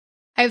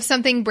I have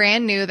something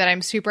brand new that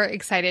I'm super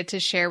excited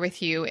to share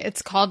with you.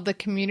 It's called the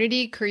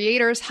Community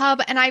Creators Hub,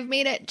 and I've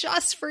made it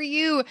just for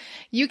you.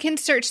 You can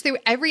search through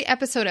every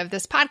episode of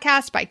this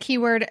podcast by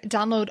keyword,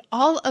 download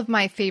all of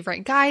my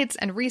favorite guides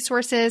and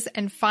resources,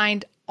 and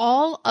find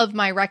all of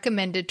my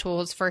recommended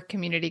tools for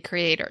community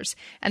creators.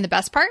 And the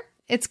best part?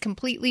 It's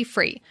completely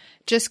free.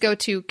 Just go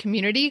to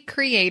Community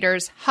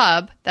Creators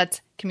Hub, that's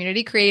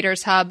Community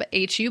Creators Hub,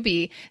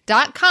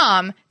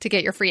 HUB.com to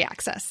get your free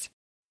access.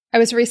 I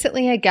was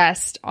recently a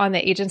guest on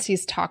the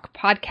Agencies Talk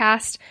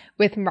podcast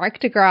with Mark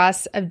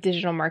Grasse of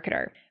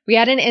DigitalMarketer. We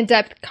had an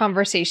in-depth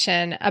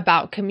conversation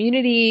about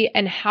community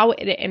and how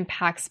it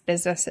impacts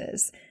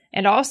businesses,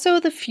 and also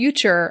the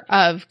future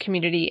of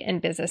community in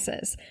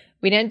businesses.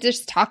 We didn't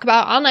just talk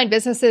about online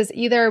businesses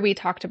either. We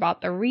talked about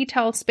the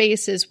retail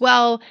space as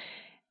well.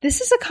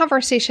 This is a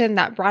conversation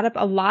that brought up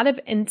a lot of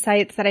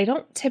insights that I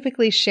don't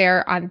typically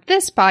share on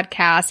this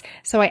podcast,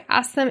 so I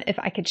asked them if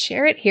I could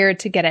share it here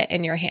to get it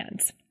in your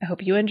hands. I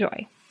hope you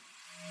enjoy.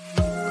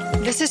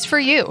 This is for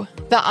you,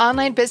 the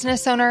online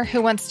business owner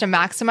who wants to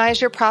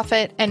maximize your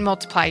profit and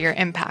multiply your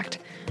impact.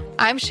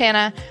 I'm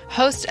Shanna,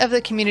 host of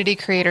the Community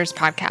Creators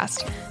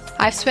Podcast.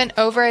 I've spent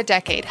over a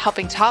decade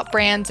helping top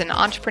brands and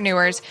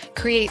entrepreneurs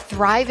create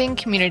thriving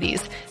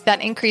communities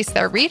that increase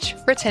their reach,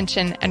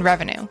 retention, and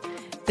revenue.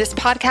 This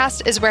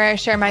podcast is where I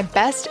share my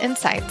best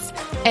insights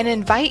and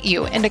invite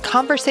you into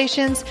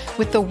conversations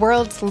with the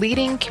world's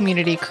leading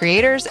community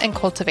creators and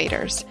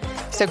cultivators.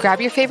 So grab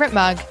your favorite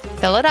mug,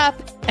 fill it up,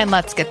 and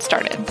let's get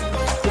started.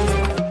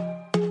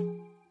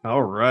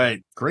 All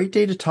right. Great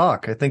day to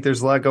talk. I think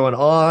there's a lot going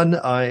on.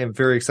 I am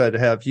very excited to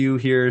have you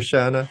here,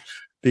 Shanna,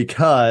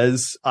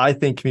 because I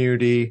think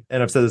community,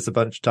 and I've said this a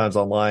bunch of times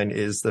online,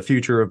 is the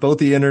future of both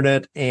the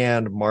internet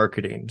and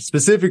marketing,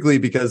 specifically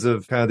because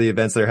of kind of the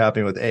events that are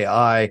happening with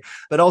AI,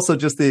 but also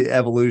just the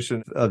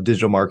evolution of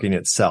digital marketing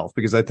itself,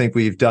 because I think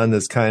we've done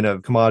this kind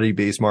of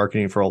commodity-based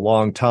marketing for a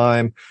long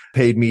time.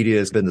 Paid media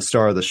has been the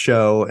star of the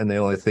show and the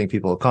only thing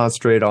people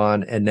concentrate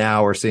on. And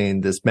now we're seeing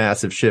this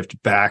massive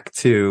shift back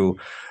to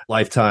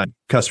lifetime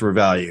customer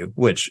value,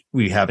 which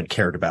we haven't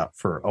cared about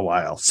for a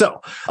while.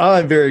 So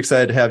I'm very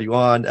excited to have you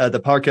on.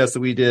 The podcast that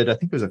we did, I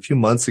think it was a few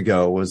months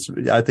ago, was,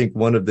 I think,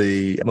 one of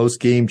the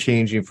most game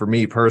changing for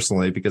me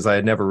personally, because I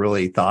had never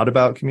really thought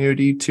about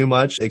community too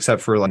much,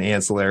 except for an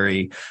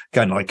ancillary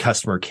kind of like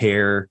customer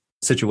care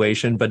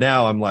situation. But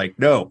now I'm like,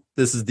 no,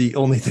 this is the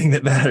only thing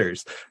that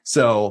matters.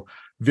 So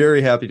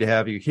very happy to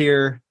have you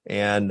here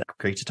and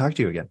great to talk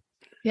to you again.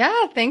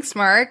 Yeah, thanks,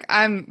 Mark.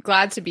 I'm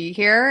glad to be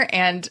here.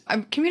 And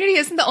community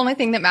isn't the only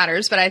thing that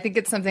matters, but I think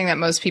it's something that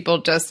most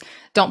people just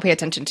don't pay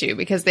attention to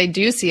because they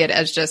do see it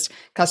as just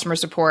customer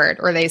support,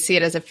 or they see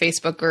it as a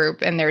Facebook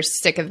group and they're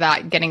sick of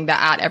that, getting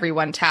the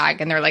 @everyone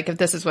tag. And they're like, if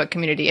this is what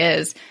community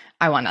is,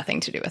 I want nothing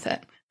to do with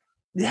it.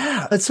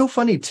 Yeah, it's so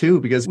funny too,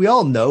 because we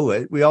all know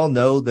it. We all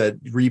know that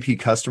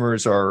repeat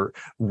customers are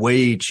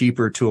way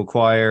cheaper to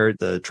acquire.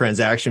 The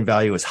transaction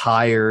value is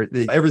higher.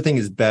 Everything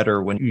is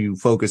better when you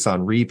focus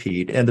on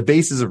repeat. And the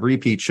basis of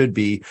repeat should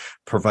be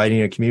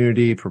providing a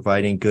community,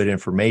 providing good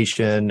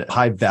information,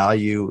 high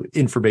value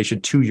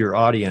information to your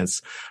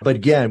audience. But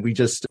again, we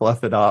just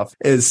bluff it off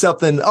as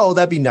something, oh,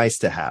 that'd be nice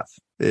to have.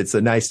 It's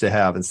a nice to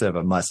have instead of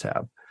a must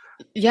have.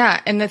 Yeah.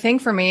 And the thing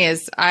for me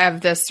is I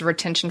have this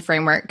retention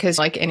framework because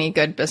like any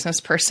good business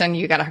person,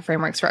 you got to have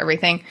frameworks for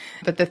everything.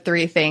 But the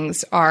three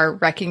things are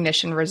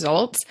recognition,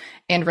 results,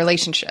 and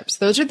relationships.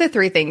 Those are the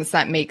three things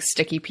that make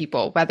sticky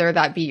people, whether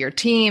that be your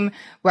team,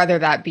 whether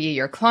that be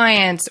your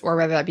clients, or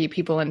whether that be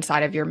people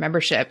inside of your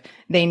membership.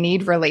 They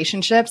need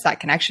relationships,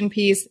 that connection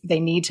piece. They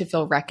need to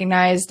feel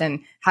recognized and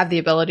have the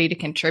ability to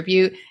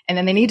contribute. And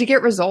then they need to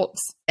get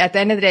results. At the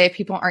end of the day, if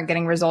people aren't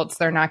getting results,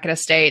 they're not going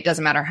to stay. It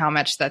doesn't matter how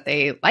much that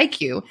they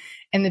like you.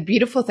 And the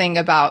beautiful thing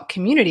about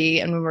community,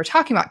 and when we're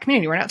talking about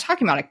community, we're not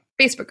talking about a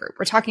Facebook group.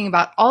 We're talking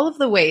about all of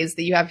the ways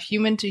that you have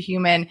human to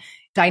human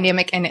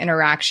dynamic and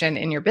interaction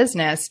in your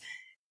business.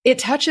 It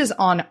touches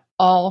on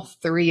all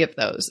three of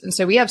those. And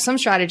so we have some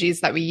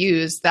strategies that we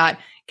use that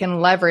can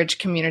leverage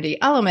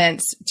community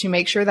elements to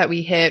make sure that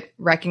we hit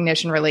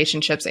recognition,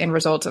 relationships, and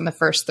results in the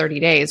first 30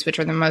 days, which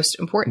are the most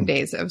important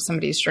days of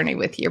somebody's journey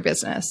with your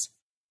business.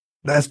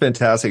 That's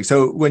fantastic.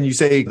 So when you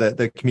say that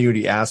the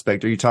community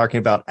aspect, are you talking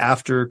about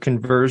after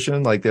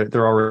conversion, like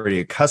they're already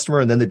a customer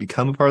and then they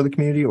become a part of the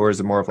community, or is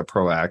it more of a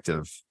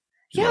proactive?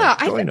 Yeah,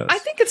 I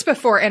think it's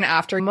before and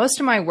after. Most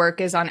of my work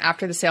is on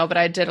after the sale, but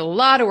I did a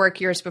lot of work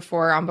years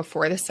before on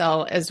before the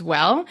sale as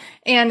well.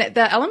 And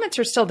the elements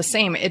are still the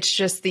same. It's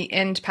just the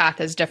end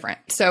path is different.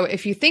 So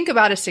if you think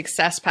about a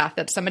success path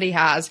that somebody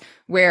has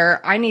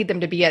where I need them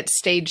to be at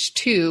stage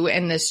 2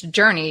 in this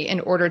journey in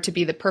order to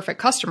be the perfect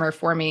customer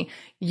for me,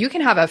 you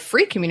can have a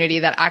free community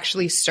that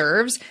actually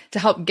serves to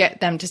help get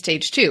them to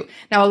stage 2.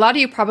 Now, a lot of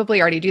you probably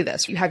already do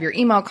this. You have your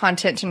email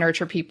content to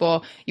nurture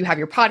people. You have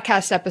your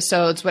podcast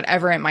episodes,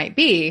 whatever it might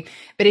be.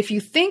 But if you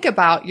think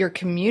about your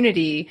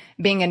community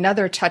being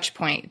another touch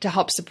point to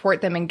help support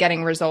them in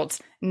getting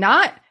results,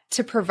 not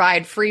to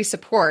provide free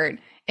support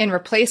in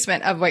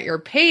replacement of what your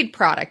paid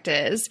product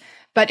is,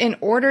 But in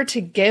order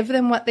to give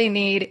them what they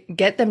need,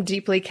 get them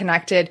deeply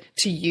connected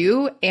to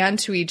you and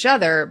to each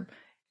other,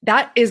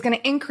 that is going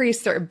to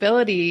increase their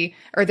ability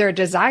or their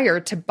desire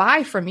to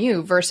buy from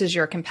you versus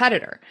your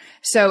competitor.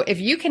 So if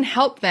you can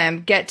help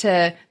them get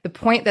to the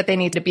point that they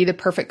need to be the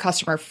perfect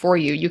customer for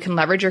you, you can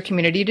leverage your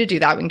community to do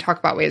that. We can talk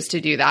about ways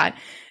to do that.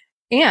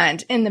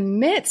 And in the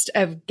midst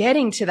of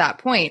getting to that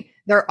point,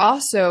 they're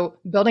also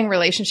building a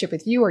relationship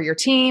with you or your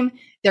team.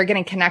 They're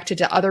getting connected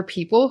to other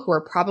people who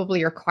are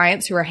probably your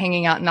clients who are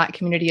hanging out in that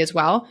community as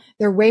well.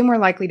 They're way more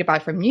likely to buy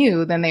from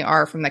you than they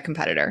are from the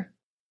competitor.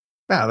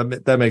 Yeah,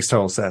 that makes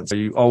total sense.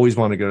 You always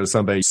want to go to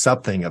somebody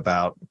something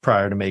about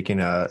prior to making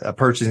a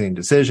purchasing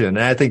decision.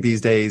 And I think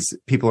these days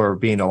people are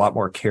being a lot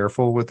more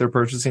careful with their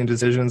purchasing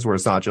decisions, where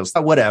it's not just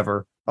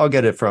whatever, I'll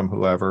get it from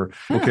whoever.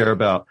 We'll care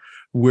about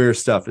where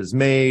stuff is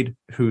made,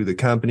 who the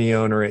company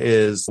owner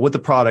is, what the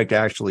product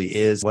actually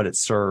is, what it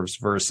serves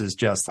versus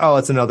just, oh,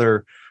 it's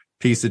another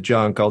piece of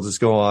junk. I'll just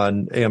go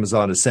on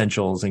Amazon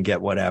Essentials and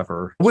get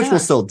whatever, which we'll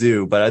still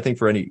do. But I think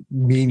for any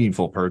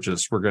meaningful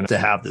purchase, we're going to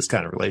have this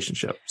kind of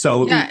relationship.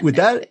 So with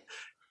that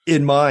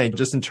in mind,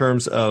 just in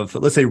terms of,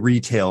 let's say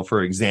retail,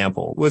 for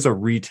example, what does a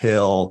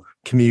retail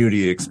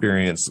community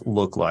experience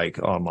look like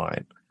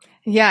online?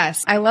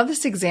 Yes, I love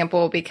this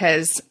example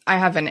because I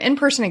have an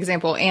in-person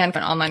example and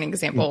an online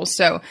example.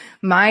 So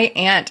my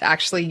aunt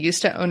actually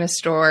used to own a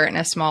store in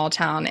a small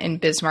town in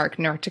Bismarck,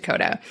 North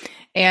Dakota.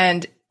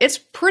 And it's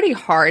pretty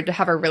hard to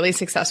have a really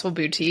successful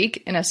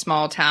boutique in a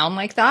small town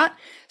like that.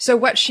 So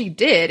what she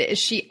did is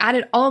she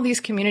added all of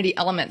these community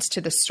elements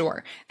to the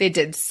store. They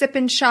did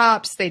sip-in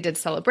shops. They did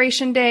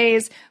celebration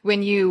days.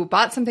 When you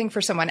bought something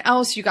for someone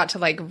else, you got to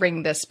like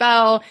ring this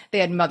bell. They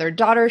had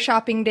mother-daughter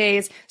shopping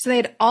days. So they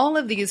had all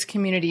of these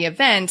community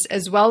events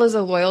as well as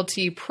a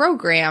loyalty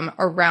program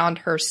around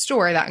her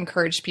store that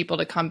encouraged people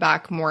to come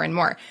back more and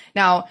more.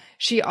 Now,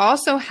 she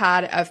also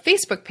had a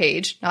Facebook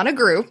page, not a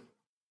group,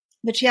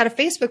 but she had a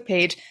Facebook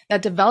page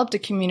that developed a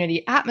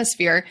community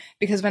atmosphere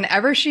because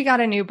whenever she got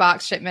a new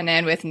box shipment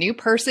in with new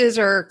purses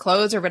or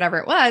clothes or whatever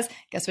it was,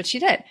 guess what she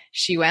did?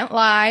 She went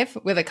live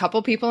with a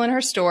couple people in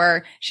her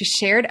store. She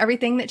shared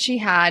everything that she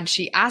had.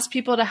 She asked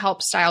people to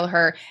help style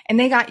her, and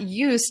they got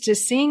used to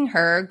seeing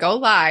her go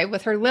live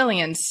with her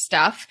Lillian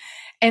stuff.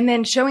 And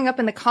then showing up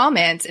in the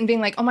comments and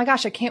being like, oh my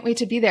gosh, I can't wait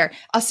to be there.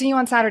 I'll see you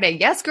on Saturday.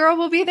 Yes, girl,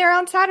 we'll be there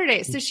on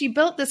Saturday. So she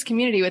built this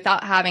community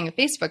without having a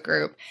Facebook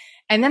group.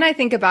 And then I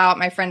think about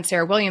my friend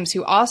Sarah Williams,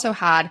 who also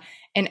had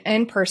an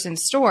in-person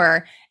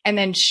store. And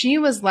then she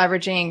was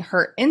leveraging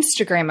her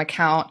Instagram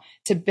account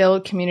to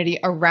build community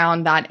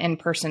around that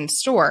in-person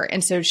store.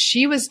 And so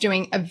she was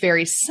doing a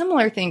very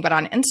similar thing, but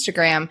on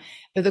Instagram.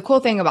 But the cool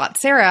thing about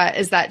Sarah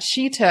is that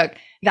she took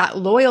that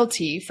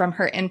loyalty from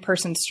her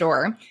in-person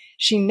store.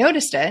 She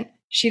noticed it.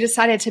 She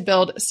decided to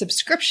build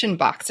subscription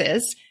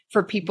boxes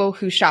for people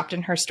who shopped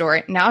in her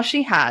store. Now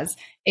she has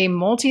a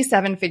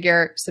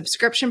multi-seven-figure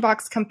subscription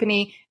box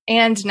company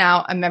and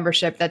now a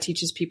membership that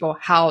teaches people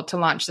how to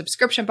launch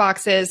subscription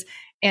boxes.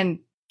 And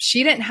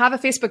she didn't have a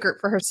Facebook group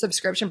for her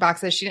subscription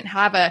boxes. She didn't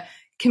have a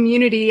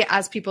community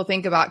as people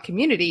think about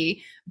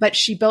community, but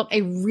she built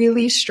a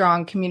really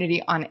strong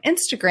community on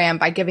Instagram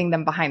by giving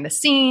them behind the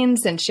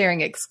scenes and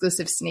sharing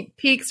exclusive sneak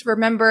peeks for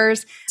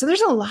members. So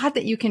there's a lot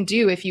that you can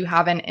do if you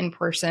have an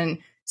in-person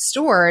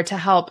store to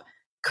help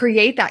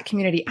create that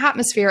community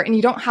atmosphere, and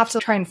you don't have to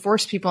try and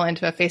force people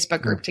into a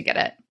Facebook group to get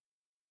it.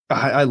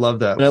 I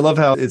love that. And I love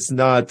how it's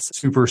not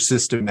super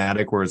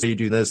systematic where it's, you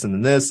do this and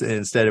then this. And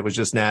instead, it was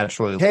just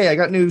naturally, hey, I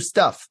got new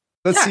stuff.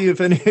 Let's see if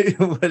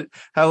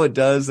how it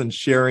does, and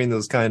sharing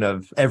those kind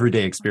of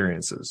everyday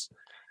experiences.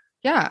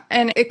 Yeah.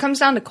 And it comes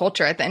down to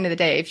culture at the end of the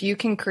day. If you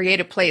can create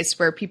a place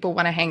where people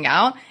want to hang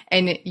out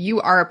and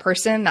you are a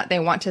person that they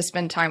want to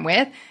spend time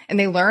with and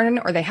they learn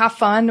or they have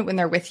fun when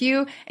they're with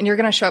you, and you're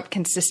going to show up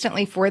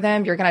consistently for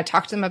them, you're going to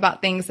talk to them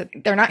about things that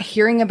they're not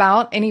hearing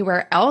about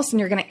anywhere else,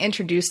 and you're going to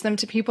introduce them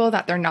to people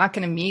that they're not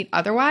going to meet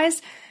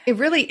otherwise. It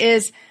really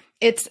is.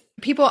 It's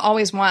people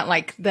always want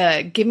like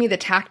give me the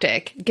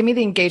tactic, give me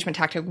the engagement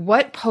tactic.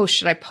 What post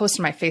should I post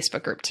in my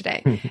Facebook group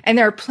today? And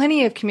there are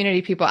plenty of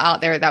community people out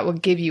there that will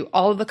give you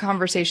all of the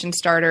conversation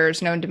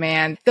starters, known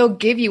demand. They'll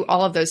give you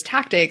all of those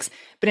tactics,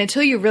 but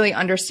until you really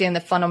understand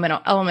the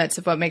fundamental elements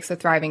of what makes a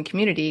thriving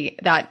community,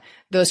 that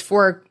those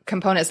 4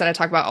 components that I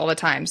talk about all the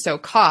time. So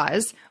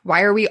cause,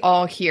 why are we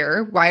all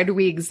here? Why do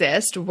we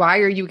exist? Why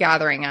are you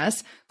gathering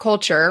us?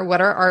 Culture,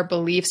 what are our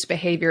beliefs,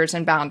 behaviors,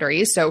 and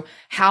boundaries? So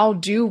how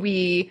do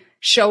we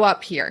show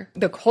up here?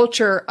 The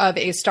culture of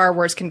a Star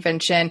Wars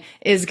convention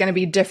is going to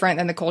be different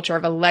than the culture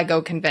of a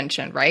Lego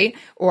convention, right?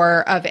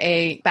 Or of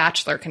a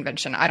Bachelor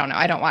convention. I don't know.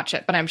 I don't watch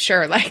it, but I'm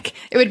sure like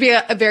it would be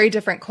a very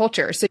different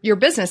culture. So your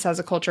business has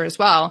a culture as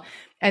well.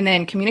 And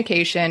then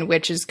communication,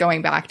 which is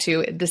going back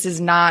to, this is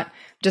not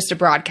just a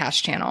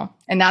broadcast channel.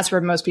 And that's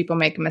where most people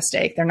make a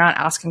mistake. They're not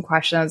asking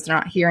questions. They're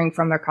not hearing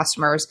from their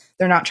customers.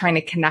 They're not trying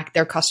to connect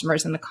their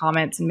customers in the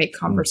comments and make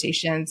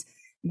conversations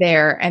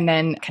there. And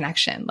then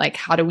connection, like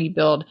how do we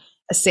build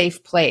a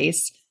safe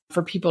place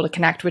for people to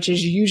connect, which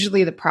is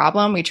usually the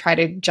problem. We try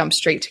to jump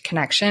straight to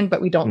connection,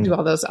 but we don't do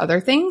all those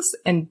other things.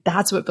 And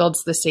that's what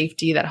builds the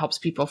safety that helps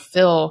people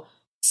feel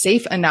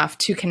safe enough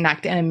to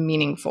connect in a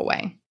meaningful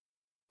way.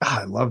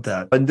 I love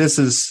that. And this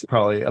is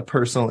probably a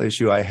personal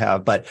issue I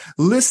have, but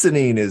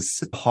listening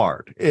is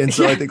hard. And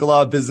so I think a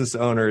lot of business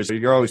owners,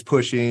 you're always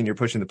pushing, you're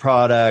pushing the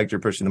product,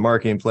 you're pushing the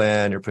marketing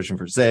plan, you're pushing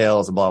for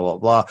sales and blah, blah,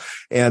 blah.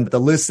 And the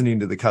listening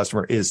to the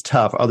customer is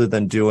tough other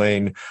than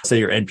doing, say,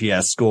 your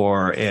NPS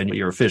score and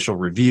your official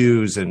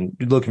reviews and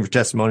looking for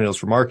testimonials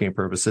for marketing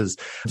purposes.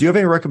 Do you have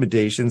any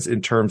recommendations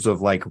in terms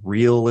of like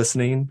real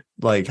listening?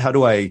 Like, how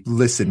do I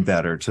listen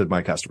better to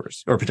my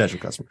customers or potential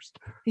customers?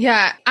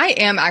 Yeah, I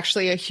am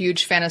actually a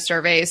huge fan of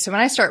surveys. So when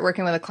I start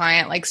working with a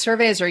client, like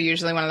surveys are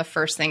usually one of the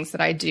first things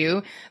that I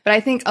do. But I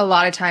think a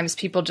lot of times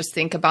people just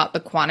think about the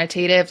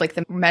quantitative, like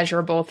the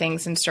measurable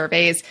things in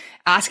surveys.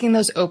 Asking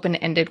those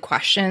open-ended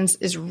questions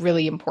is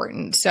really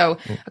important. So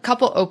a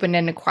couple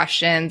open-ended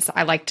questions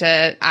I like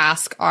to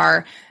ask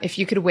are, if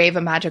you could wave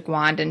a magic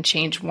wand and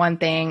change one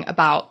thing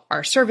about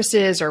our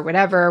services or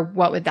whatever,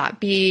 what would that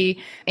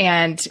be?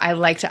 And I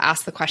like to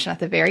ask the question at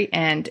the very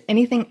end,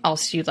 anything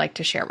else you'd like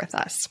to share with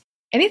us?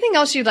 Anything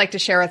else you'd like to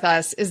share with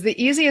us is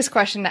the easiest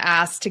question to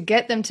ask to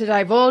get them to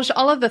divulge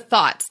all of the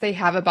thoughts they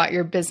have about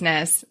your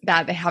business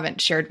that they haven't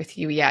shared with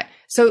you yet.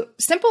 So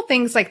simple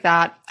things like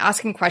that,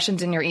 asking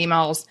questions in your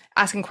emails,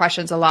 asking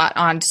questions a lot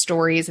on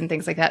stories and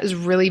things like that is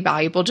really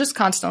valuable. Just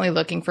constantly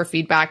looking for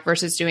feedback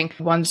versus doing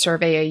one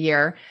survey a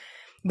year.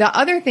 The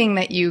other thing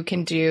that you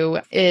can do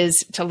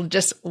is to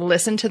just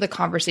listen to the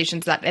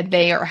conversations that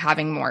they are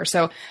having more.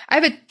 So I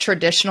have a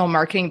traditional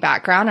marketing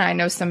background, and I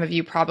know some of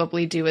you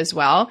probably do as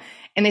well.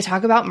 And they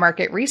talk about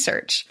market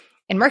research.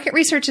 And market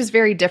research is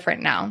very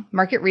different now.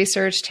 Market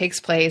research takes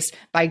place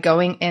by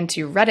going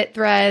into Reddit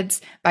threads,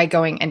 by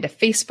going into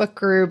Facebook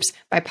groups,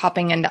 by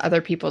popping into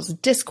other people's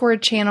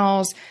Discord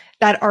channels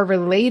that are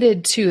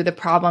related to the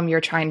problem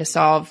you're trying to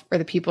solve or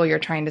the people you're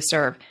trying to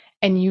serve.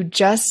 And you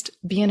just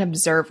be an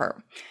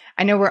observer.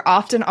 I know we're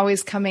often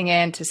always coming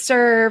in to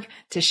serve,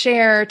 to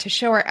share, to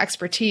show our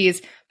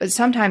expertise, but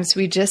sometimes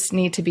we just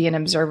need to be an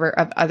observer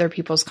of other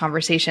people's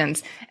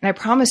conversations. And I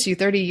promise you,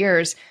 30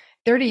 years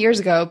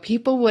ago,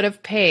 people would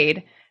have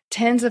paid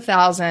tens of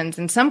thousands,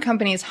 and some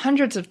companies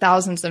hundreds of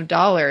thousands of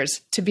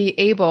dollars to be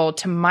able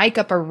to mic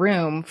up a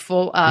room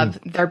full of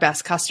their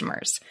best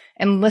customers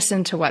and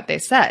listen to what they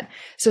said.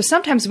 So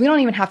sometimes we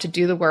don't even have to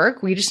do the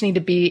work. We just need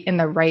to be in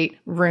the right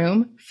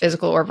room,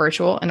 physical or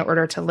virtual, in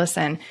order to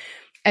listen.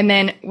 And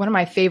then one of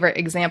my favorite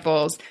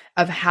examples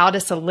of how to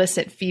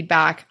solicit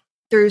feedback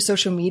through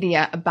social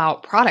media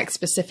about products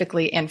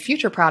specifically and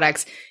future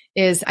products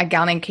is a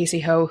gal named Casey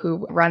Ho,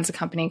 who runs a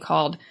company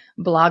called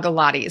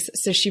Blogilates.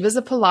 So she was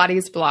a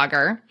Pilates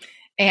blogger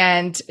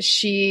and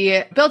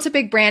she built a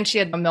big brand. She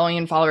had 1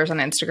 million followers on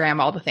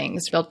Instagram, all the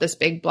things, built this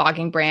big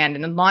blogging brand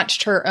and then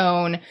launched her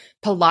own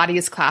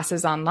Pilates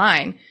classes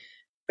online.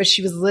 But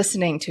she was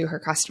listening to her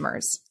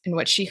customers, and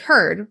what she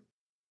heard,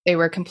 they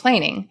were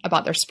complaining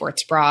about their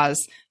sports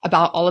bras,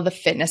 about all of the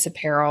fitness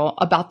apparel,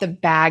 about the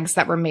bags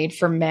that were made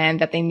for men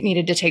that they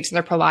needed to take to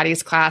their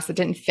Pilates class that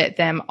didn't fit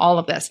them, all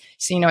of this.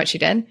 So you know what she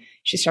did?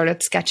 She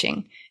started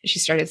sketching. She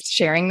started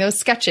sharing those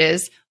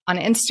sketches on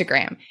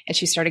Instagram, and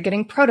she started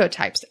getting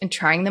prototypes and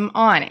trying them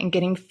on and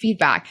getting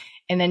feedback.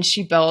 And then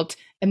she built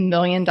 $1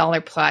 million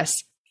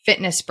plus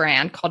fitness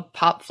brand called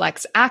Pop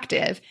Flex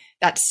Active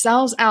that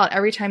sells out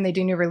every time they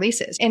do new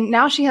releases. And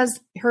now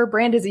her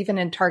brand is even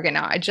in Target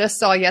now. I just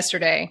saw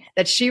yesterday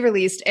that she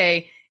released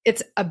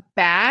it's a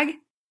bag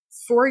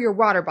for your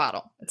water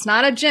bottle. It's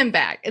not a gym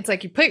bag. It's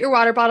like you put your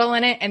water bottle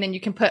in it and then you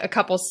can put a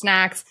couple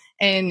snacks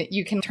and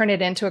you can turn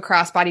it into a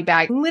crossbody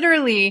bag,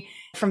 literally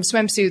from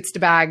swimsuits to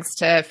bags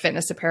to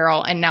fitness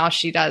apparel. And now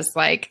she does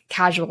like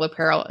casual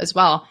apparel as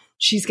well.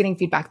 She's getting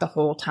feedback the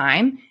whole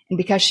time. And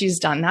because she's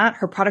done that,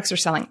 her products are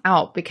selling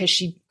out because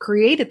she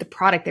created the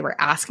product they were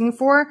asking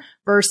for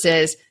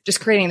versus just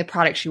creating the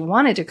product she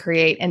wanted to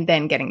create and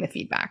then getting the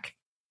feedback.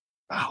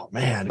 Oh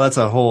man, that's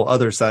a whole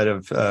other side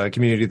of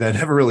community that I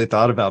never really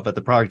thought about, but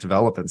the product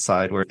development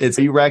side where it's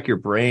you rack your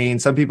brain.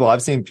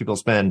 I've seen people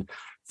spend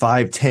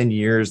 5-10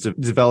 years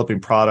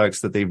developing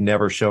products that they've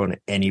never shown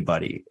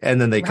anybody.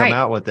 And then they come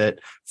out with it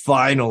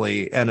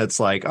finally. And it's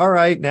like, all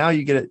right, now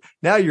you get it.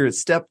 Now you're at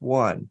step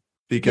one.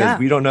 Because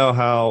we don't know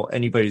how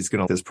anybody's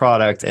going to this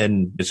product,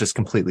 and it's just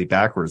completely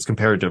backwards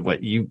compared to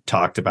what you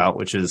talked about,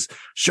 which is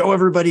show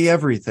everybody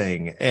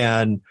everything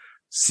and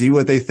see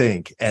what they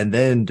think and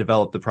then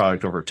develop the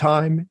product over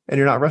time, and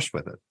you're not rushed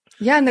with it.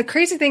 Yeah. And the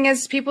crazy thing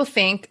is people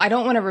think I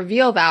don't want to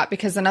reveal that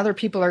because then other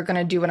people are going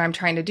to do what I'm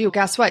trying to do.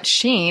 Guess what?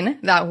 Shein,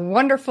 that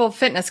wonderful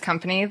fitness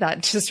company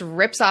that just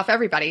rips off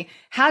everybody,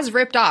 has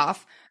ripped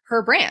off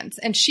her brands,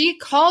 and she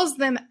calls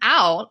them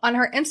out on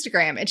her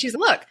Instagram. And she's,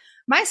 look,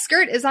 my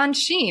skirt is on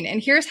Shein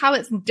and here's how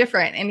it's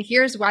different. And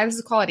here's why this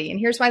is quality. And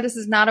here's why this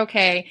is not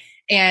okay.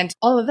 And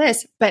all of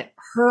this, but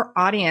her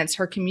audience,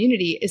 her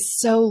community is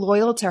so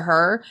loyal to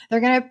her. They're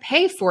going to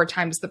pay 4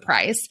 times the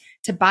price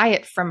to buy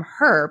it from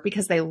her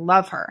because they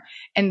love her.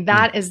 And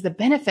that is the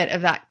benefit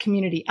of that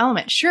community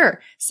element.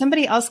 Sure,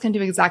 somebody else can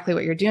do exactly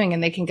what you're doing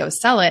and they can go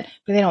sell it,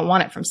 but they don't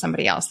want it from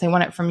somebody else. They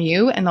want it from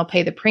you, and they'll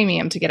pay the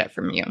premium to get it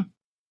from you.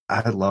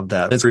 I love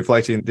that. It's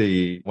reflecting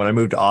when I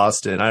moved to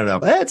Austin, I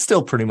don't know, it's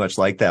still pretty much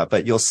like that,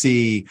 but you'll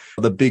see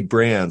the big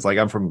brands. Like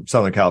I'm from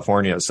Southern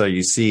California. So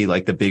you see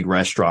like the big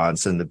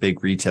restaurants and the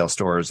big retail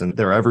stores, and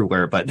they're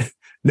everywhere, but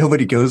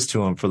nobody goes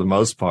to them for the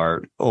most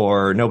part,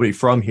 or nobody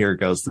from here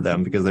goes to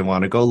them because they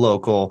want to go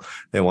local.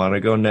 They want to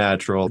go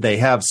natural. They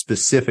have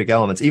specific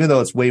elements, even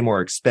though it's way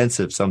more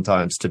expensive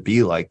sometimes to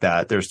be like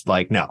that. There's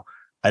like, no,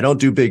 I don't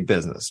do big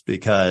business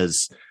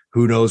because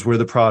who knows where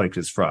the product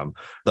is from?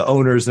 The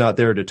owner's not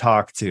there to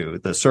talk to.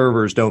 The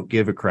servers don't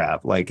give a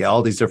crap, like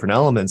all these different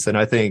elements. And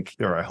I think,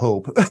 or I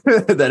hope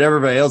that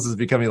everybody else is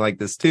becoming like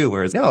this too,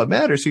 whereas no, it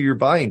matters who you're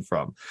buying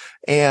from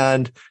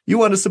and you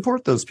want to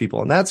support those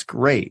people. And that's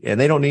great. And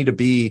they don't need to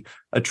be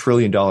 $1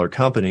 trillion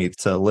company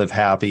to live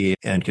happy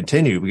and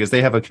continue because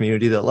they have a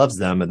community that loves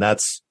them. And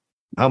that's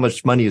how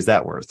much money is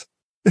that worth?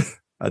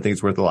 I think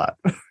it's worth a lot.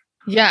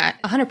 Yeah,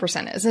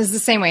 100% is. It's the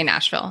same way in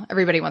Nashville.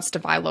 Everybody wants to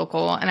buy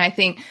local. And I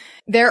think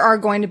there are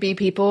going to be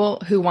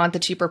people who want the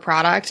cheaper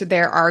product.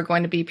 There are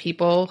going to be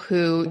people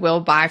who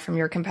will buy from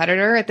your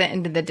competitor at the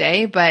end of the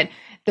day. But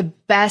the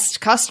best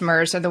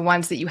customers are the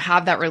ones that you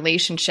have that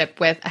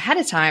relationship with ahead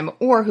of time,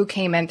 or who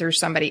came in through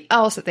somebody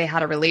else that they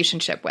had a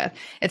relationship with.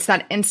 It's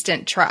that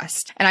instant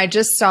trust. And I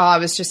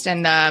was just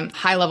in the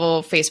high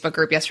level Facebook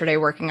group yesterday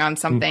working on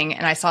something,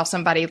 and I saw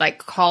somebody like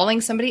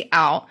calling somebody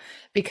out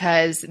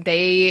because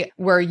they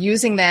were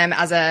using them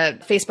as a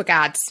Facebook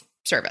ads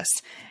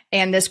service.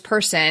 And this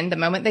person, the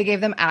moment they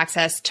gave them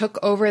access, took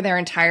over their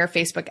entire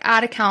Facebook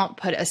ad account,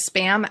 put a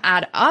spam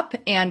ad up,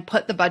 and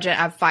put the budget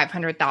at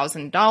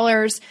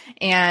 $500,000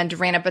 and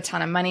ran up a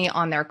ton of money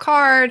on their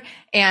card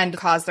and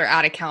caused their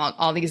ad account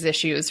all these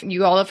issues.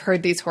 You all have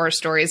heard these horror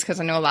stories because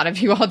I know a lot of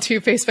you all do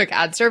Facebook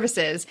ad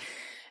services.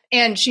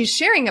 And she's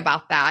sharing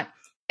about that.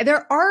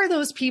 There are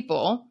those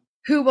people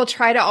who will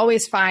try to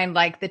always find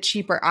like the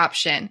cheaper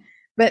option.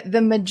 But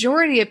the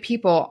majority of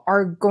people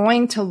are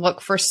going to look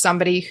for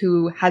somebody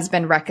who has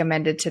been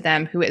recommended to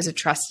them, who is a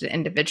trusted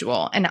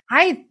individual. And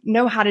I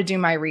know how to do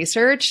my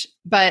research,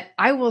 but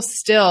I will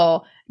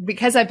still,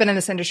 because I've been in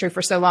this industry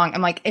for so long,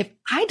 I'm like, if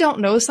I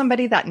don't know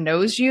somebody that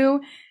knows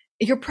you,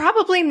 you're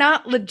probably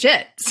not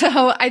legit.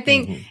 So I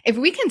think if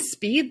we can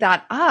speed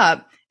that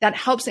up, that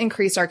helps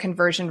increase our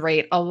conversion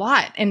rate a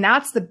lot. And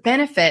that's the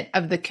benefit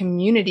of the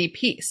community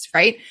piece,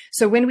 right?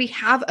 So when we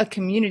have a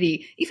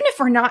community, even if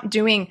we're not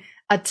doing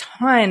a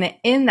ton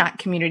in that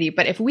community,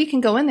 but if we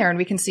can go in there and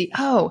we can see,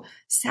 oh,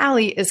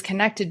 Sally is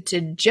connected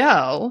to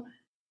Joe,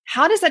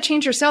 how does that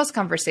change your sales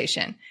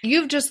conversation?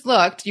 You've just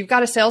looked, you've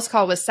got a sales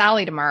call with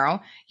Sally tomorrow.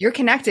 You're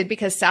connected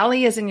because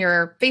Sally is in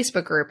your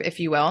Facebook group, if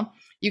you will.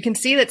 You can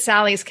see that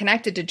Sally is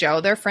connected to Joe.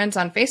 They're friends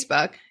on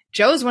Facebook.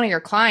 Joe's one of your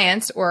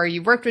clients, or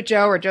you worked with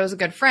Joe, or Joe's a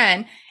good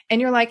friend.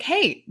 And you're like,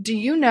 hey, do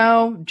you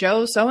know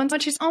Joe so-and-so?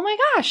 And she's, oh my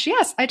gosh,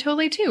 yes, I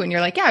totally do. And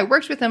you're like, yeah, I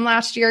worked with him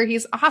last year.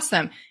 He's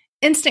awesome.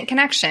 Instant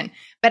connection.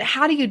 But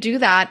how do you do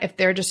that if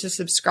they're just a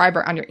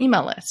subscriber on your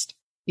email list?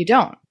 You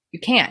don't. You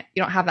can't.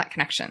 You don't have that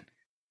connection.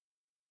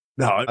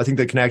 No, I think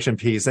the connection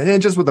piece,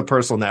 and just with the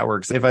personal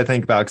networks, if I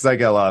think about, because I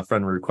get a lot of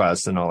friend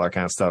requests and all that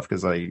kind of stuff,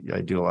 because I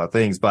do a lot of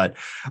things, but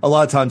a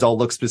lot of times I'll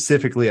look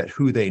specifically at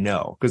who they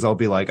know, because I'll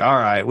be like, all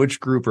right,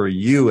 which group are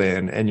you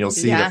in? And you'll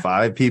see the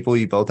 5 people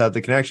you both have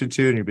the connection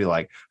to, and you'll be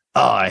like,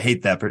 oh, I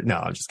hate that. No,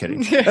 I'm just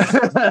kidding.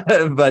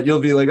 But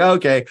you'll be like,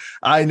 okay,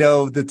 I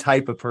know the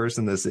type of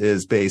person this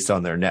is based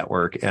on their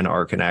network and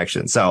our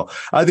connection. So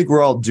I think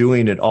we're all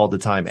doing it all the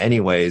time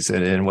anyways.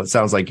 And what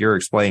sounds like you're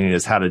explaining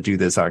is how to do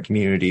this on a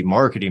community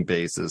marketing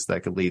basis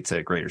that could lead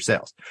to greater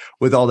sales.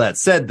 With all that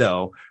said,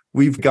 though,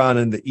 we've gone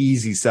on the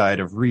easy side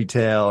of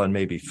retail and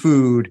maybe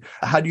food.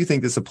 How do you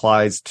think this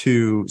applies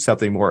to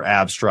something more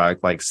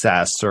abstract like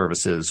SaaS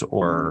services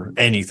or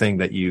anything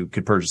that you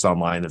could purchase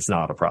online that's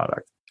not a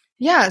product?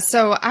 Yeah,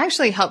 so I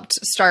actually helped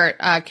start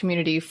a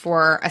community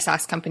for a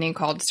SaaS company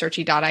called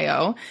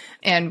Searchy.io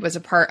and was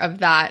a part of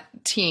that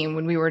team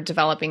when we were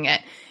developing it.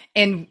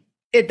 And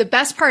the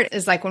best part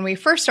is like when we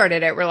first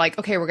started it, we're like,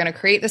 okay, we're going to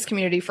create this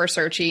community for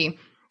Searchy.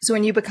 So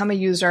when you become a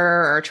user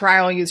or a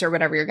trial user,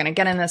 whatever, you're going to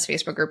get in this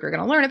Facebook group, you're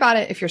going to learn about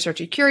it. If you're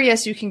Searchy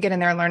curious, you can get in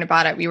there and learn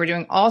about it. We were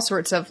doing all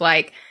sorts of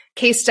like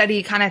case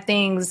study kind of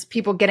things,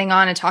 people getting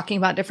on and talking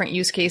about different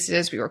use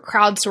cases. We were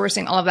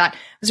crowdsourcing all of that. It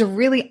was a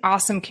really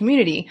awesome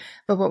community.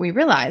 But what we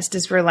realized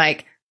is we're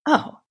like,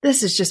 oh,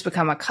 this has just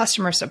become a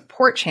customer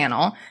support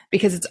channel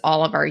because it's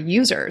all of our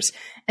users.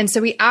 And so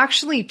we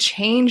actually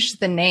changed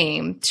the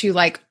name to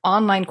like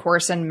online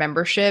course and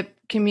membership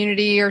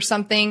community or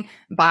something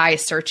by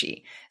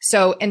Searchy.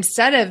 So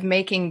instead of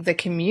making the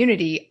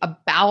community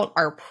about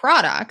our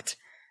product,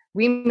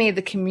 we made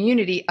the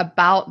community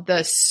about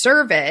the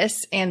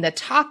service and the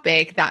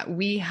topic that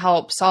we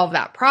help solve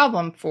that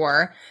problem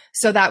for,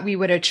 so that we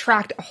would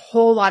attract a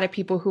whole lot of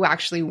people who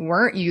actually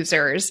weren't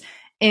users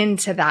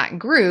into that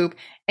group.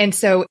 And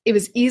so it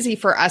was easy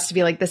for us to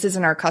be like, this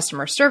isn't our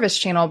customer service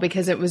channel,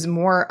 because it was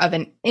more of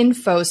an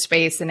info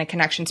space and a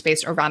connection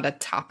space around a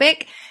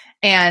topic.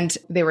 And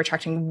they were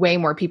attracting way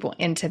more people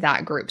into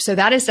that group. So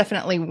that is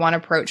definitely one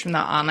approach from the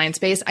online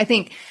space. I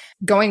think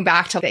going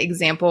back to the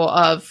example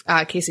of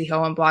Casey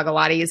Ho and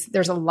Blogilates,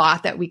 there's a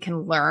lot that we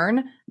can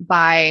learn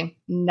by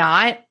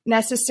not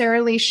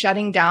necessarily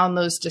shutting down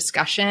those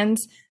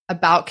discussions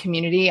about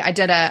community. I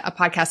did a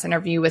podcast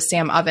interview with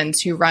Sam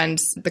Ovens, who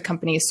runs the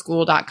company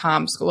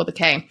school.com, school with a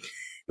K,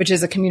 which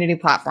is a community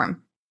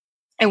platform.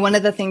 And one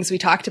of the things we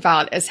talked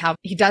about is how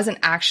he doesn't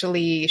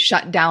actually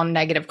shut down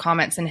negative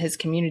comments in his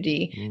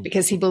community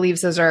because he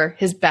believes those are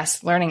his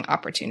best learning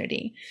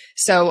opportunity.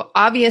 So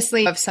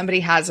obviously, if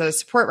somebody has a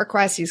support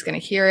request, he's going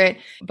to hear it.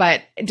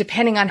 But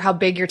depending on how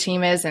big your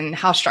team is and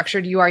how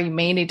structured you are, you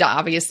may need to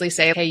obviously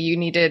say, hey, you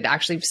need to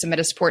actually submit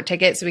a support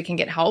ticket so we can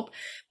get help.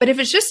 But if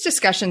it's just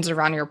discussions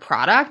around your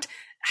product,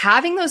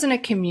 having those in a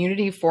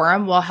community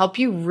forum will help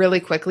you really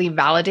quickly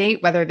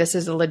validate whether this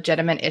is a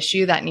legitimate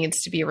issue that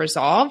needs to be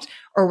resolved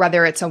or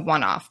whether it's a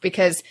one-off,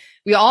 because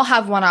we all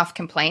have one-off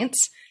complaints.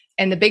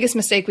 And the biggest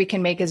mistake we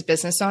can make as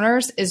business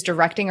owners is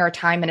directing our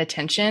time and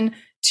attention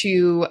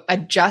to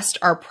adjust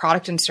our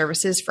product and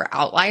services for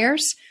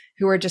outliers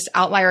who are just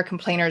outlier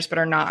complainers, but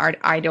are not our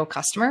ideal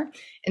customer.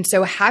 And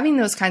so having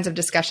those kinds of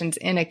discussions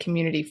in a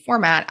community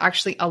format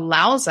actually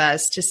allows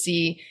us to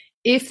see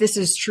if this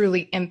is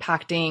truly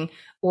impacting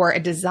or a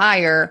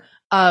desire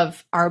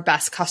of our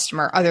best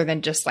customer other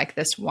than just like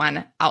this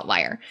one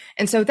outlier.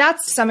 And so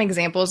that's some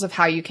examples of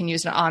how you can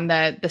use it on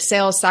the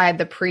sales side,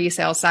 the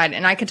pre-sale side.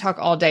 And I could talk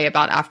all day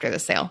about after the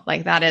sale.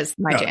 Like that is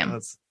my jam.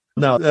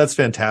 No, that's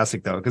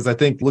fantastic though, because I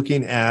think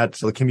looking at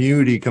the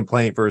community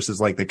complaint versus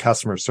like the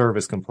customer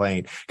service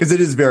complaint, because it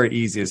is very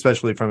easy,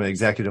 especially from an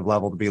executive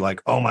level, to be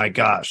like, oh my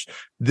gosh,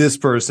 this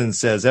person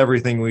says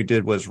everything we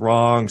did was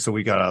wrong, so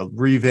we got to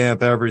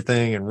revamp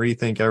everything and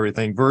rethink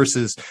everything,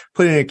 versus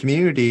putting in a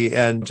community.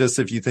 And just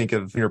if you think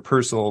of your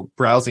personal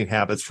browsing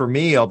habits, for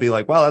me, I'll be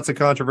like, wow, that's a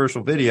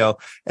controversial video.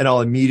 And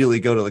I'll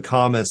immediately go to the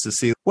comments to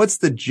see what's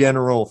the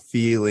general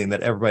feeling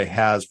that everybody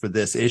has for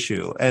this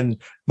issue.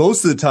 And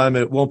most of the time,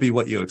 it won't be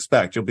what you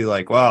expect. You'll be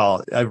like,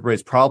 wow,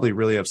 everybody's probably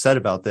really upset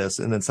about this.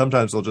 And then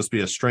sometimes it'll just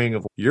be a string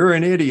of, you're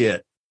an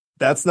idiot.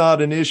 That's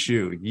not an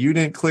issue. You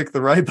didn't click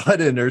the right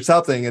button or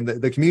something. And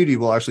the community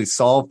will actually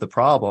solve the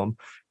problem.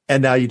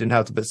 And now you didn't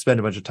have to spend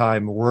a bunch of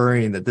time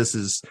worrying that this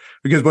is,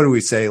 because what do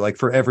we say? Like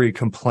for every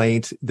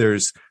complaint,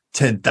 there's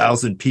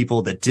 10,000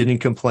 people that didn't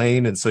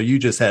complain. And so you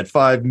just had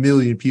 5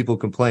 million people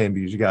complain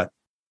because you got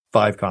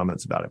 5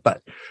 comments about it.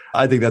 But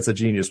I think that's a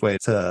genius way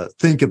to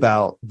think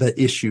about the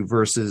issue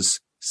versus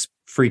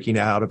freaking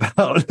out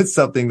about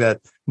something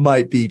that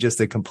might be just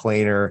a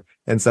complainer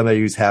and somebody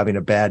who's having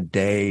a bad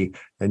day,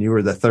 and you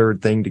were the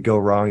third thing to go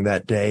wrong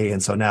that day.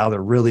 And so now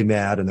they're really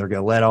mad and they're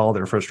going to let all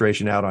their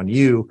frustration out on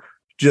you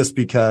just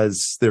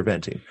because they're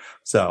venting.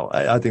 So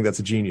I think that's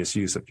a genius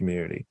use of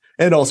community.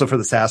 And also for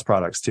the SaaS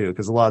products too,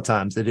 because a lot of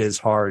times it is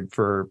hard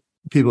for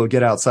people to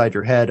get outside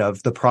your head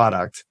of the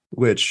product,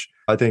 which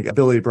I think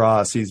Billy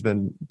Bross, he's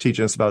been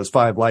teaching us about his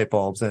 5 light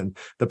bulbs, and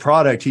the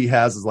product he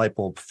has is light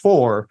bulb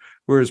 4,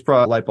 whereas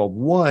light bulb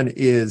 1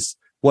 is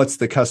what's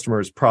the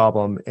customer's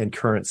problem and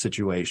current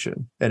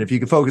situation. And if you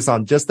can focus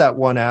on just that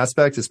one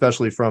aspect,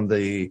 especially from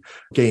the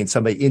getting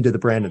somebody into the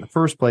brand in the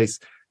first place,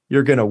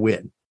 you're going to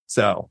win.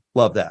 So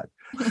love that.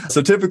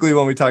 So typically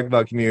when we talk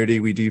about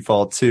community, we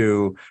default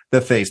to the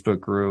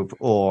Facebook group,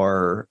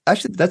 or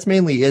actually that's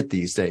mainly it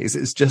these days.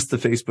 It's just the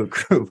Facebook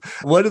group.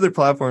 What other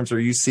platforms are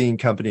you seeing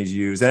companies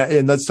use?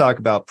 And let's talk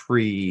about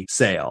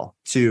pre-sale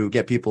to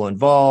get people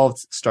involved,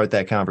 start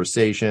that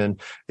conversation.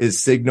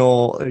 Is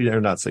Signal, or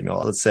not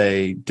Signal, let's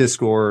say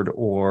Discord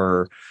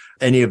or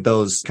any of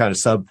those kind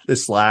of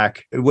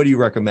Slack. What do you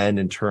recommend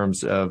in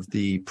terms of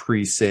the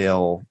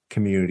pre-sale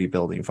community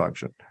building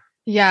function?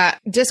 Yeah,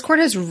 Discord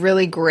is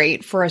really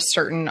great for a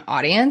certain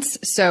audience.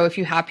 So if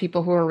you have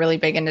people who are really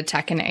big into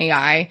tech and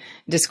AI,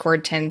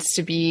 Discord tends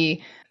to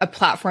be a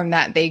platform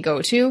that they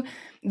go to.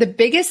 The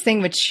biggest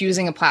thing with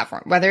choosing a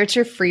platform, whether it's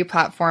your free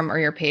platform or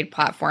your paid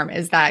platform,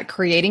 is that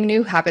creating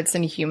new habits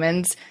in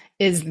humans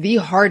is the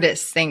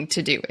hardest thing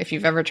to do. If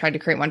you've ever tried to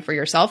create one for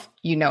yourself,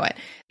 you know it.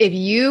 If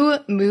you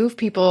move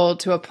people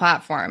to a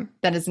platform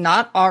that is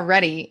not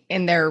already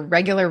in their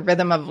regular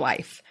rhythm of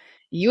life,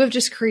 you have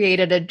just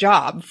created a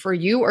job for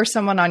you or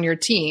someone on your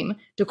team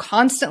to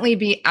constantly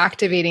be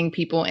activating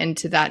people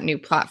into that new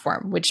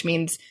platform, which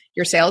means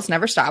your sales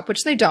never stop,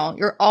 which they don't.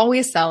 You're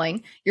always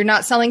selling. You're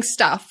not selling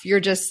stuff.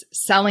 You're just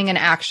selling an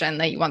action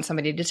that you want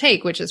somebody to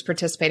take, which is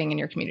participating in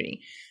your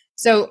community.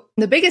 So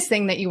the biggest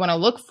thing that you want to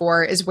look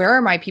for is, where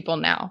are my people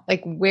now?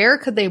 Like, where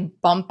could they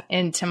bump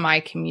into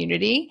my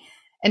community?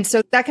 And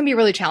so that can be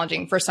really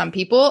challenging for some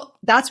people.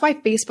 That's why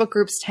Facebook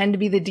groups tend to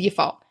be the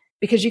default,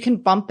 because you can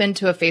bump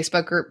into a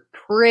Facebook group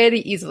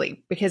pretty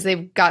easily because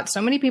they've got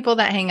so many people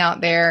that hang out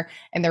there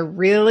and they're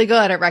really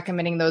good at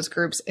recommending those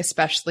groups,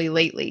 especially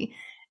lately.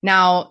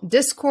 Now,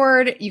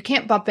 Discord, you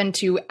can't bump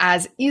into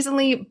as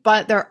easily,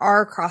 but there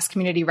are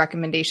cross-community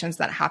recommendations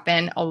that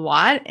happen a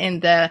lot in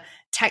the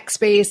tech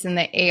space and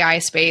the AI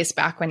space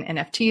back when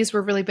NFTs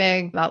were really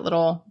big, that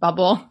little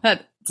bubble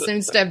that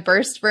seems to have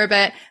burst for a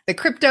bit. The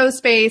crypto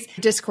space,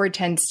 Discord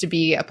tends to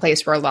be a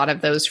place where a lot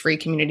of those free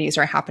communities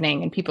are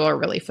happening and people are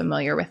really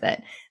familiar with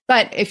it.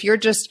 But if you're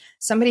just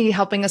somebody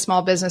helping a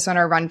small business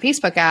owner run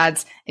Facebook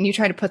ads and you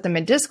try to put them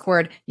in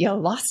Discord, you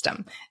lost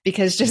them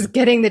because just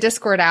getting the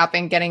Discord app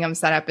and getting them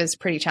set up is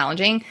pretty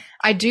challenging.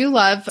 I do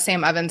love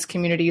Sam Evans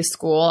Community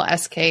School,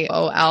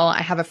 SKOL.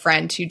 I have a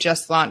friend who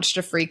just launched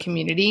a free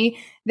community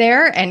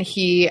there and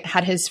he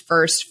had his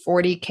first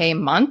 40K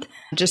month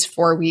just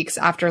 4 weeks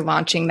after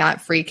launching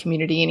that free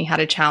community. And he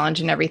had a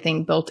challenge and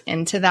everything built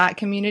into that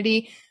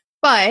community.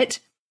 But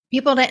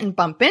people didn't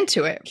bump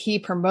into it. He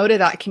promoted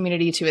that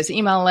community to his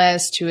email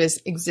list, to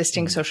his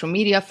existing social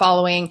media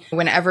following.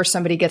 Whenever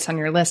somebody gets on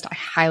your list, I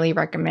highly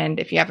recommend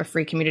if you have a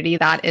free community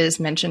that is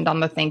mentioned on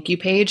the thank you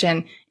page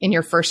and in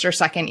your first or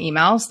second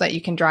email so that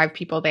you can drive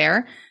people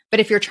there.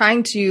 But if you're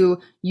trying to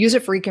use a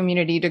free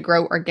community to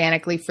grow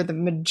organically for the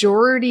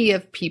majority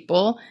of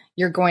people,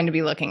 you're going to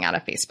be looking at a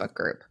Facebook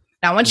group.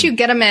 Now, once you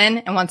get them in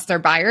and once they're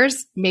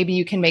buyers, maybe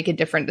you can make a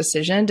different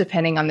decision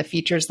depending on the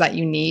features that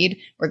you need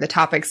or the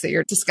topics that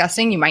you're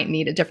discussing. You might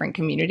need a different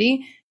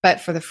community. But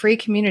for the free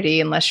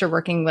community, unless you're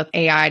working with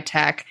AI,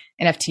 tech,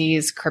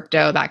 NFTs,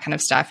 crypto, that kind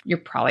of stuff, you're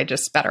probably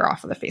just better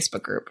off with a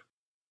Facebook group.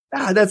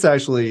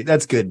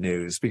 That's good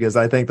news because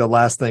I think the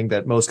last thing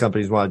that most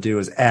companies want to do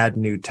is add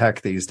new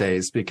tech these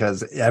days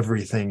because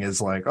everything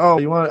is like,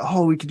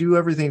 we could do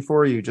everything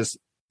for you. Just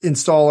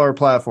install our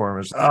platform.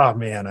 It's, oh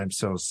man, I'm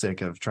so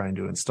sick of trying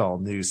to install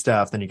new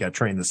stuff. Then you got to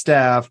train the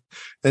staff.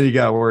 Then you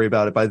got to worry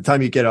about it. By the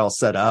time you get it all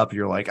set up,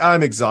 you're like,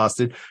 I'm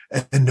exhausted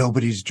and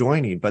nobody's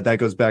joining. But that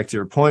goes back to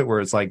your point where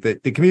it's like the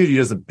community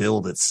doesn't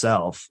build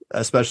itself,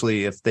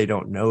 especially if they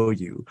don't know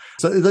you.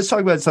 So let's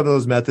talk about some of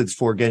those methods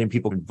for getting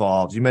people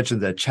involved. You mentioned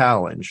the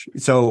challenge.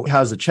 So how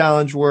does the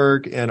challenge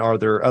work? And are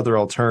there other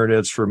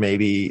alternatives for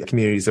maybe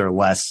communities that are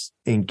less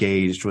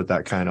engaged with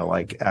that kind of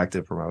like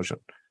active promotion?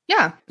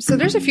 Yeah. So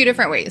there's a few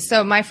different ways.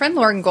 So my friend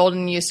Lauren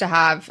Golden used to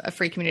have a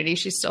free community.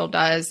 She still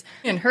does.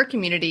 In her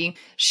community,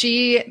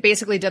 she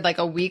basically did like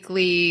a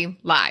weekly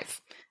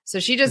live. So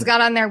she just got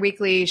on there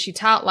weekly. She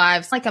taught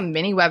lives like a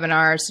mini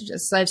webinar. So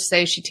just let's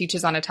say she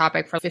teaches on a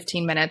topic for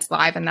 15 minutes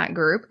live in that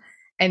group.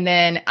 And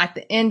then at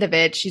the end of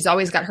it, she's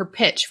always got her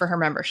pitch for her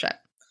membership.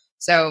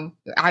 So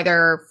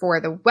either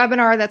for the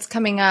webinar that's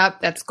coming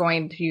up, that's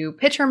going to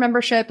pitch her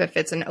membership, if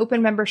it's an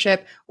open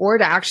membership, or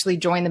to actually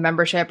join the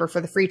membership or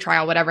for the free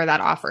trial, whatever that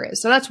offer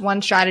is. So that's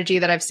one strategy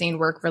that I've seen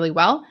work really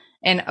well.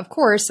 And of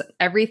course,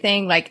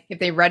 everything like if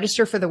they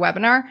register for the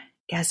webinar,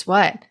 guess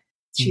what?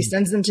 She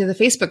sends them to the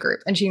Facebook group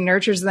and she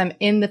nurtures them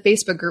in the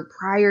Facebook group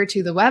prior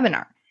to the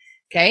webinar.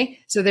 Okay.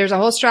 So there's a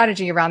whole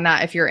strategy around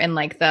that if you're in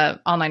like the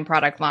online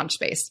product launch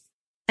space.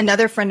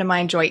 Another friend of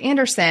mine, Joy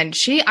Anderson,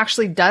 she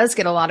actually does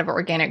get a lot of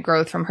organic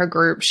growth from her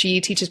group.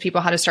 She teaches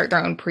people how to start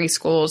their own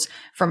preschools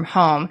from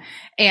home,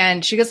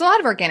 and she gets a lot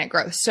of organic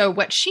growth. So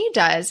what she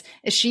does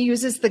is she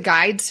uses the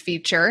guides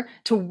feature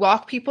to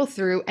walk people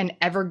through an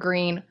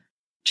evergreen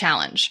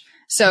challenge.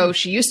 So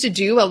she used to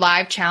do a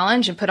live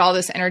challenge and put all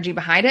this energy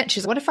behind it.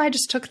 She's, what if I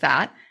just took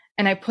that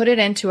and I put it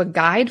into a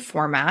guide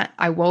format?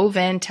 I wove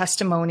in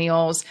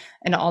testimonials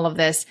and all of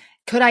this.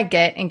 Could I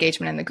get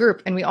engagement in the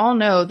group? And we all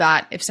know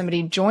that if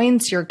somebody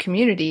joins your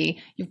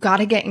community, you've got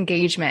to get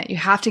engagement. You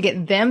have to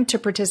get them to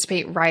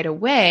participate right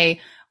away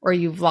or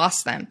you've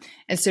lost them.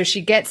 And so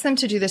she gets them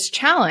to do this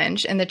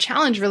challenge. And the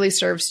challenge really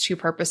serves two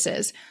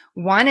purposes.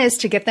 One is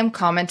to get them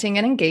commenting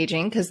and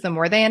engaging because the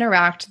more they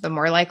interact, the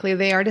more likely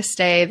they are to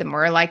stay, the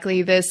more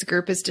likely this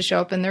group is to show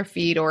up in their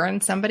feed or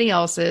in somebody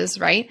else's,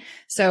 right?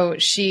 So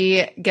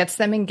she gets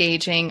them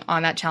engaging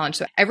on that challenge.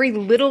 So every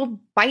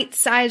little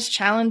bite-sized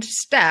challenge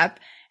step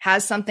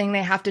has something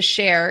they have to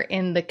share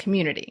in the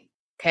community.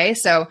 Okay.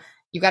 So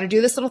you got to do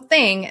this little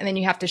thing and then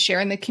you have to share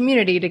in the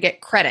community to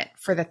get credit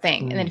for the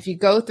thing. And then if you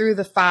go through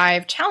the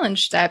 5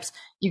 challenge steps,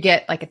 you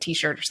get like a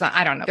t-shirt or something.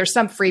 I don't know. There's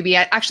some freebie.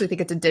 I actually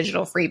think it's a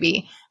digital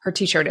freebie. Her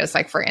t-shirt is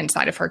like for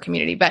inside of her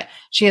community, but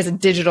she has a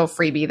digital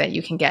freebie that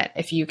you can get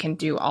if you can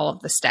do all of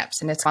the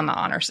steps and it's on the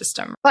honor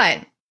system.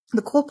 But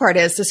the cool part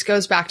is this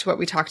goes back to what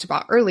we talked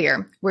about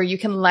earlier, where you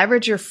can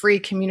leverage your free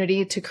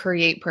community to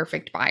create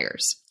perfect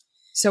buyers.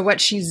 So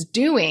what she's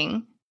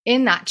doing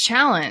in that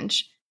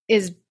challenge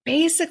is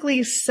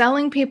basically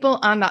selling people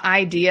on the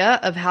idea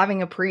of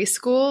having a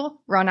preschool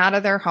run out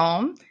of their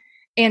home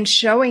and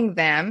showing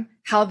them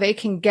how they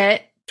can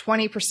get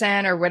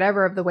 20% or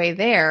whatever of the way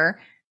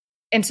there.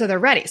 And so they're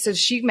ready. So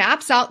she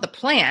maps out the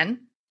plan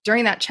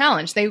during that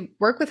challenge. They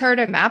work with her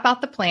to map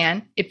out the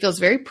plan. It feels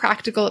very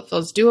practical. It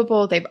feels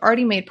doable. They've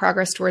already made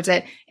progress towards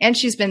it. And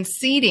she's been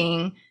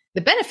seeding the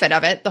benefit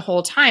of it the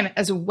whole time,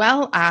 as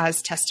well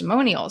as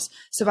testimonials.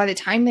 So by the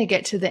time they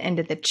get to the end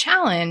of the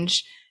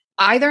challenge,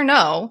 either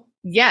know,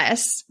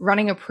 yes,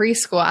 running a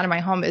preschool out of my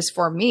home is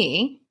for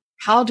me.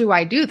 How do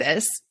I do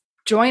this?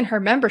 Join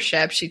her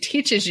membership. She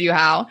teaches you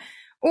how.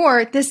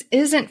 Or this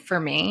isn't for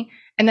me.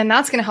 And then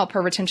that's going to help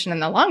her retention in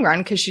the long run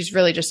because she's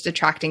really just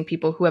attracting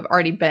people who have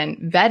already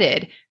been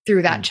vetted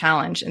through that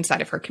challenge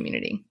inside of her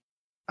community.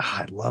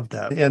 I love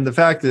that. And the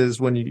fact is,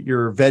 when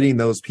you're vetting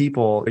those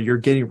people, you're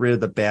getting rid of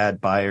the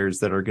bad buyers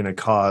that are going to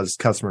cause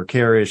customer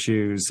care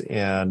issues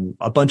and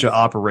a bunch of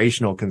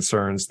operational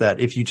concerns that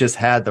if you just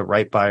had the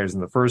right buyers in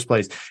the first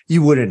place,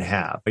 you wouldn't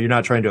have. You're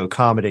not trying to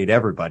accommodate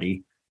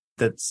everybody.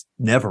 That's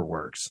never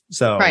works.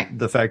 So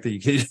the fact that you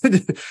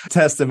can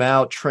test them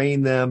out,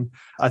 train them,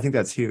 I think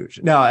that's huge.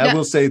 Now, I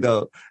will say,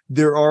 though,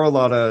 there are a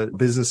lot of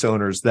business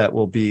owners that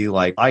will be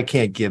like, I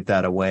can't give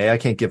that away. I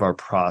can't give our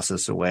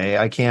process away.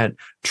 I can't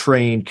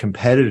train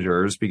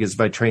competitors because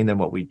if I train them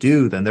what we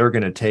do, then they're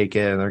going to take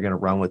it and they're going to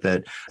run with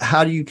it.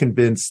 How do you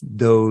convince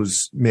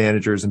those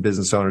managers and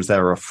business owners that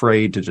are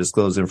afraid to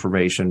disclose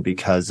information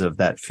because of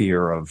that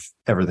fear of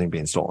everything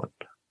being stolen?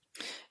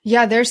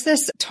 Yeah, there's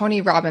this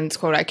Tony Robbins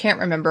quote. I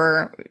can't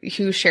remember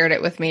who shared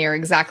it with me or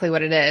exactly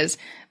what it is,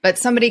 but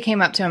somebody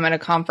came up to him at a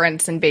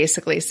conference and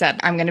basically said,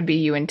 I'm going to be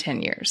you in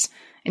 10 years.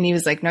 And he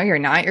was like, no, you're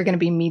not. You're going to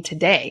be me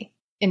today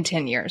in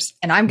 10 years.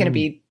 And I'm going to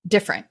be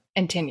different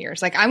in 10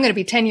 years. Like I'm going to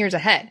be 10 years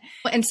ahead.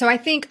 And so I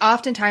think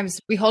oftentimes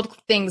we hold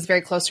things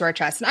very close to our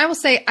chest. And I will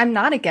say, I'm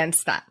not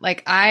against that.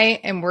 Like I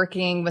am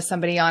working with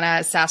somebody on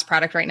a SaaS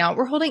product right now.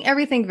 We're holding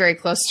everything very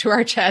close to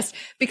our chest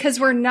because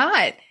we're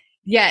not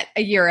yet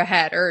a year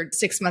ahead or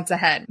 6 months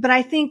ahead. But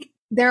I think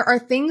there are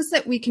things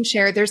that we can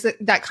share. There's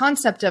that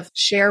concept of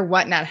share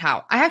what, not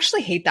how. I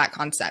actually hate that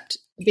concept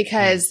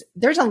because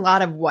there's a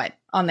lot of what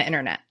on the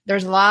internet.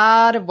 There's a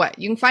lot of what.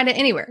 You can find it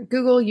anywhere.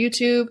 Google,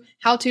 YouTube,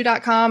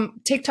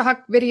 howto.com,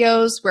 TikTok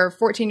videos where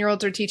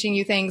 14-year-olds are teaching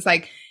you things.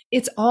 Like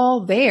it's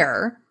all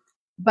there.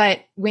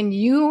 But when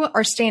you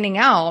are standing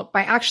out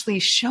by actually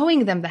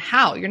showing them the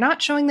how, you're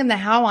not showing them the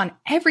how on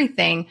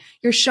everything.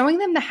 You're showing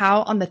them the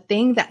how on the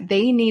thing that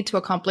they need to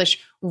accomplish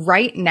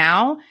right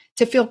now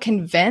to feel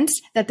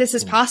convinced that this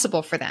is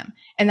possible for them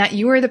and that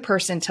you are the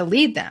person to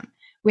lead them.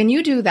 When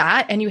you do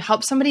that and you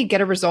help somebody get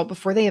a result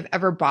before they have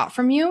ever bought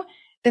from you,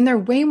 then they're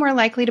way more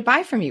likely to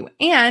buy from you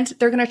and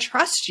they're going to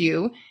trust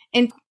you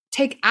and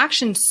take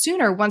action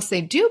sooner once they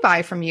do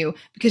buy from you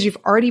because you've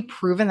already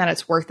proven that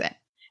it's worth it.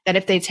 That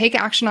if they take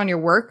action on your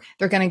work,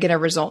 they're going to get a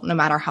result no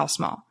matter how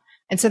small.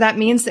 And so that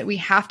means that we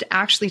have to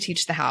actually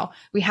teach the how.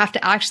 We have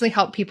to actually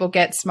help people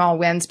get small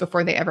wins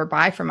before they ever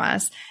buy from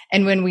us.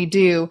 And when we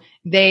do,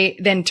 they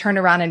then turn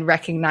around and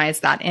recognize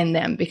that in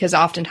them because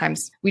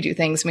oftentimes we do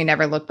things, we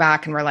never look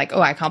back and we're like,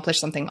 oh, I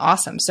accomplished something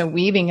awesome. So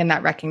weaving in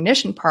that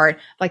recognition part,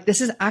 like this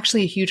is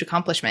actually a huge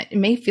accomplishment. It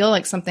may feel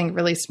like something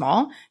really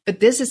small, but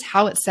this is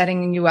how it's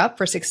setting you up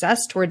for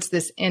success towards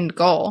this end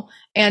goal.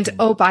 And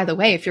oh, by the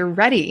way, if you're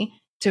ready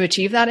to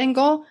achieve that end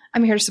goal,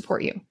 I'm here to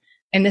support you.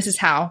 And this is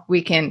how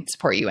we can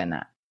support you in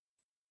that.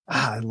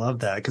 I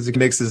love that because it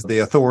mixes the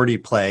authority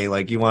play.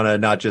 Like you want to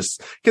not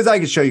just, because I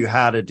can show you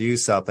how to do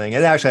something.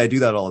 And actually I do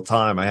that all the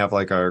time. I have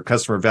like our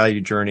customer value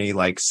journey,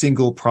 like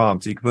single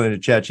prompt. You can put into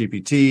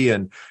ChatGPT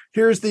and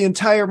here's the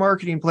entire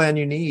marketing plan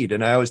you need.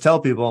 And I always tell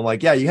people, I'm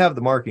like, yeah, you have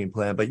the marketing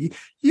plan, but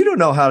you don't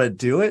know how to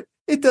do it.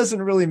 It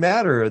doesn't really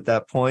matter at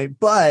that point,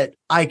 but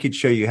I could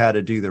show you how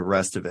to do the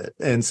rest of it.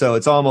 And so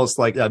it's almost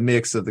like a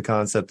mix of the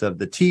concept of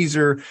the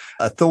teaser,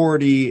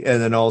 authority,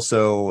 and then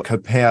also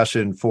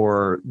compassion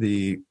for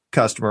the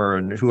customer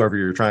and whoever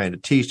you're trying to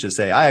teach to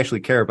say, I actually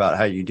care about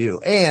how you do.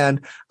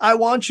 And I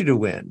want you to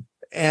win.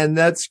 And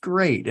that's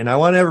great. And I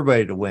want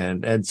everybody to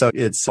win. And so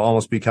it's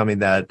almost becoming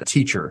that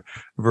teacher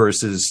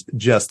versus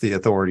just the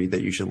authority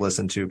that you should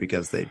listen to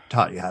because they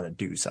taught you how to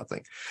do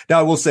something. Now,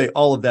 I will say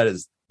all of that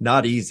is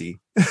not easy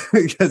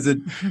because it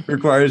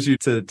requires you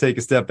to take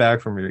a step back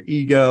from your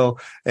ego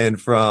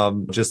and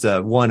from just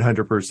a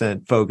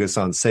 100% focus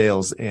on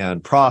sales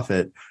and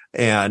profit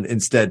and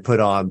instead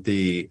put on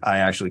I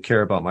actually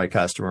care about my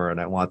customer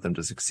and I want them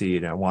to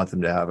succeed and I want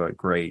them to have a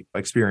great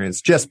experience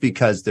just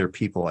because they're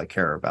people I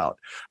care about.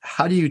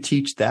 How do you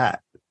teach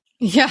that?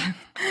 Yeah.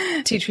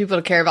 Teach people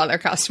to care about their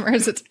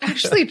customers. It's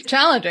actually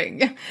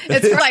challenging.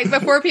 It's like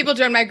before people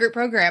join my group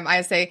program,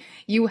 I say,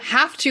 you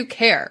have to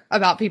care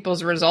about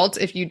people's results.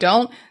 If you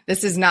don't,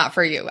 this is not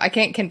for you. I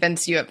can't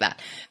convince you of that.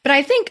 But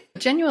I think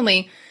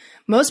genuinely,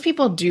 most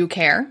people do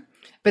care,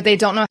 but they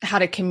don't know how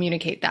to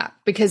communicate that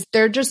because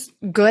they're just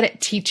good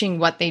at teaching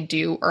what they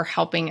do or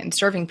helping and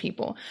serving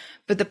people.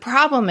 But the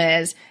problem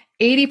is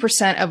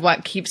 80% of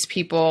what keeps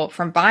people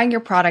from buying your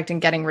product and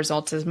getting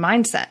results is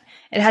mindset.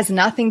 It has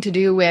nothing to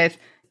do with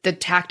the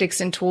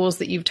tactics and tools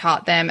that you've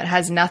taught them. It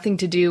has nothing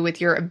to do with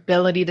your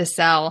ability to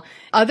sell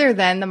other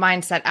than the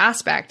mindset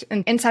aspect.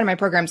 And inside of my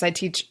programs, I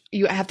teach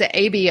you have to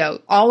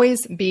ABO,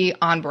 always be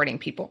onboarding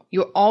people.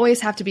 You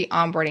always have to be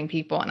onboarding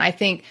people. And I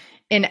think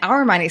in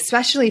our mind,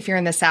 especially if you're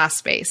in the SaaS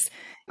space,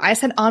 I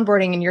said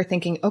onboarding and you're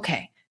thinking,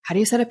 okay, how do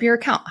you set up your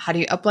account? How do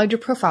you upload your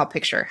profile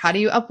picture? How do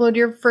you upload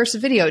your first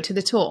video to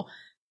the tool?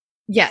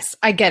 Yes,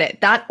 I get it.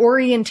 That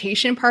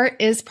orientation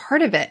part is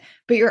part of it,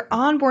 but you're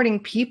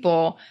onboarding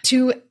people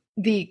to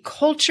the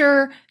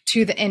culture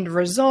to the end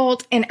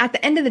result. And at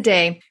the end of the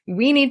day,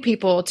 we need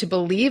people to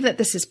believe that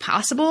this is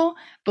possible,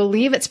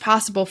 believe it's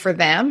possible for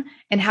them,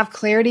 and have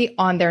clarity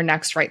on their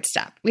next right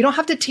step. We don't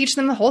have to teach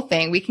them the whole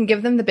thing. We can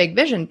give them the big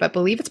vision, but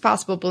believe it's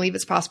possible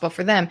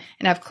for them,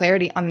 and have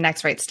clarity on the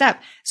next right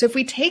step. So if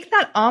we take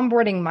that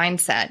onboarding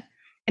mindset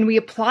and we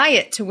apply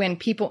it to when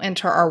people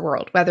enter our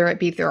world, whether it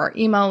be through our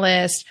email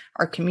list,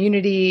 our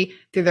community,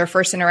 through their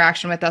first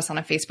interaction with us on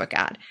a Facebook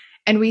ad,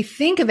 and we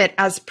think of it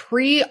as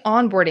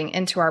pre-onboarding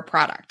into our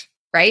product,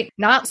 right?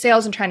 Not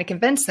sales and trying to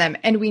convince them.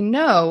 And we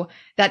know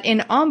that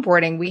in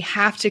onboarding, we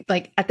have to,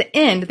 like, at the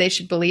end, they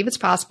should believe it's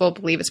possible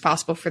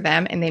for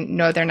them, and they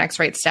know their next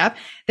right step.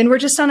 Then we're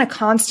just on a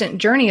constant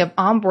journey of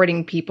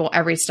onboarding people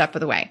every step of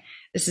the way.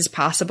 This is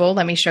possible.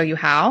 Let me show you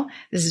how.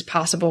 This is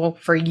possible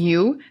for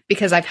you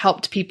because I've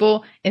helped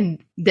people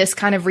in this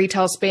kind of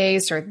retail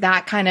space or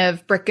that kind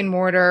of brick and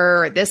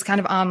mortar or this kind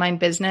of online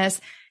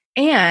business.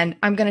 And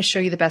I'm going to show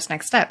you the best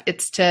next step.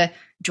 It's to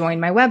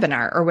join my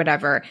webinar or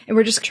whatever. And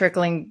we're just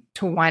trickling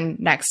to one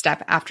next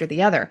step after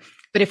the other.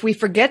 But if we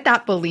forget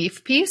that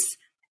belief piece,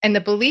 and the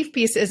belief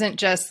piece isn't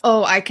just,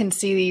 oh, I can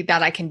see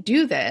that I can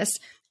do this,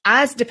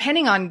 as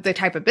depending on the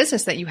type of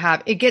business that you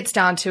have, it gets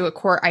down to a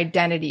core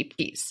identity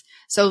piece.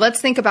 So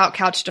let's think about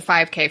Couch to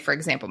 5K, for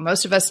example.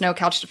 Most of us know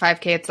Couch to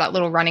 5K. It's that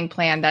little running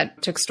plan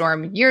that took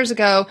Storm years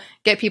ago,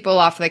 get people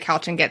off the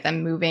couch and get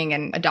them moving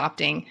and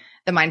adopting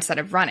the mindset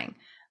of running.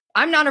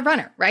 I'm not a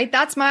runner, right?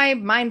 That's my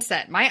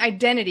mindset. My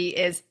identity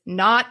is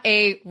not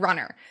a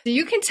runner. So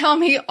you can tell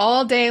me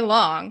all day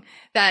long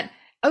that,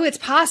 oh, it's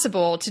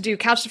possible to do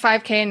Couch to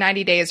 5K in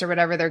 90 days or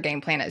whatever their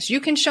game plan is. You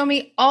can show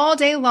me all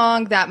day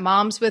long that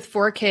moms with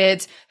 4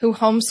 kids who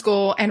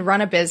homeschool and run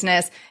a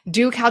business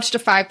do Couch to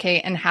 5K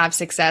and have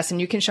success.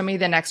 And you can show me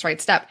the next right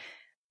step.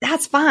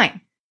 That's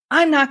fine.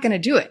 I'm not going to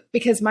do it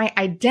because my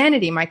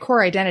identity, my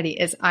core identity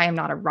is I am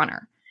not a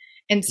runner.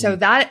 And so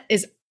that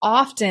is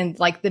often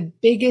like the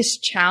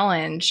biggest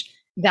challenge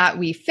that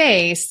we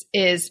face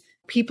is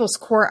people's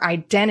core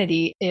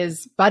identity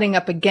is butting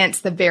up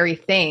against the very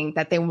thing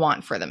that they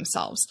want for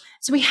themselves.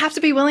 So we have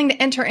to be willing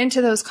to enter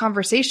into those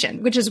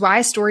conversations, which is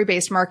why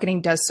story-based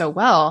marketing does so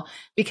well,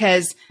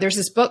 because there's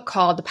this book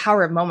called The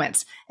Power of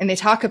Moments, and they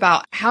talk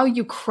about how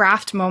you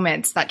craft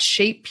moments that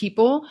shape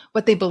people,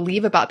 what they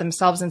believe about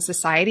themselves and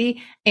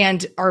society,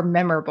 and are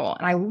memorable.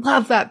 And I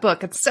love that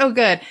book. It's so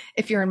good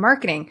if you're in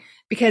marketing,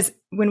 because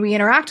when we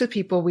interact with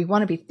people, we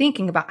want to be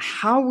thinking about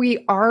how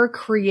we are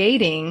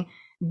creating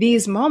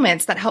these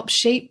moments that help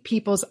shape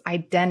people's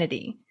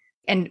identity.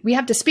 And we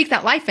have to speak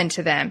that life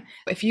into them.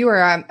 If you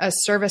are a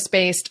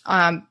service-based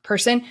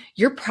person,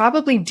 you're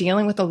probably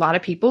dealing with a lot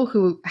of people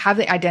who have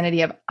the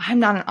identity of, I'm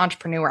not an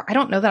entrepreneur. I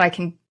don't know that I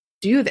can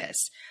do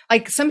this.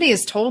 Like somebody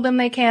has told them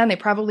they can, they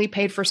probably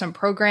paid for some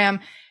program,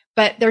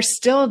 but they're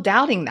still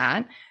doubting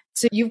that.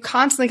 So you've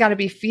constantly got to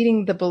be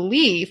feeding the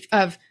belief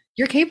of,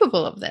 you're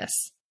capable of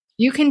this.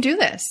 You can do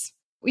this.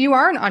 You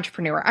are an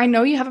entrepreneur. I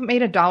know you haven't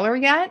made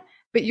 $1 yet,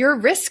 but you're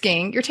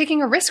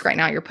taking a risk right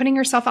now. You're putting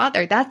yourself out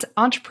there. That's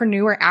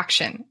entrepreneur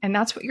action. And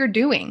that's what you're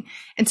doing.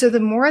 And so the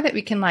more that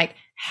we can like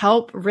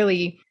help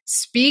really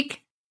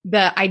speak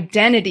the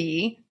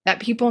identity that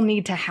people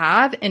need to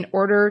have in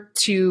order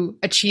to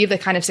achieve the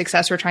kind of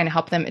success we're trying to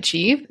help them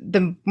achieve,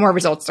 the more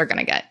results they're going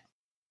to get.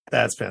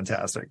 That's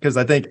fantastic, because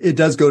I think it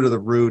does go to the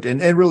root and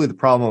really the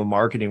problem of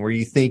marketing where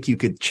you think you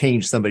could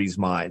change somebody's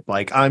mind.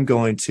 Like, I'm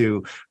going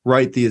to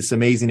write this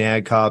amazing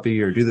ad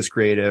copy or do this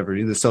creative or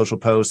do the social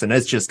post, and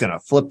it's just going to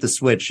flip the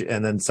switch.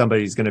 And then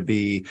somebody's going to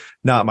be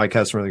not my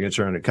customer, they're going to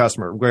turn into a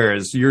customer.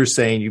 Whereas you're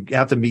saying you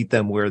have to meet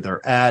them where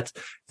they're at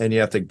and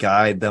you have to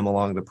guide them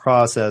along the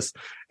process.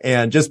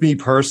 And just me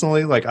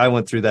personally, like I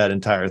went through that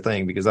entire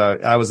thing because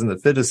I was in the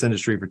fitness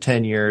industry for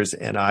 10 years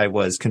and I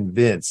was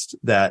convinced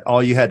that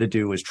all you had to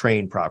do was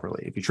train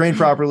properly. If you train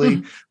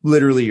properly,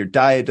 literally your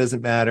diet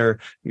doesn't matter,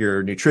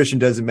 your nutrition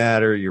doesn't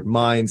matter, your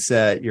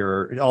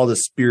mindset, all the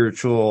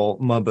spiritual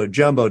mumbo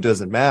jumbo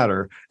doesn't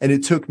matter. And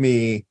it took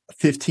me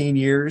 15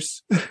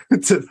 years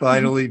to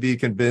finally be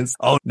convinced,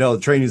 oh no,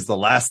 training is the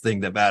last thing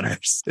that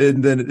matters.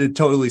 And then it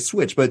totally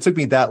switched, but it took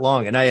me that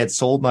long. And I had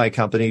sold my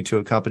company to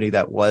a company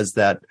that was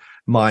that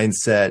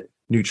mindset,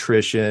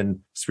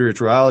 nutrition,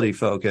 spirituality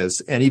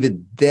focus. And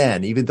even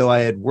then, even though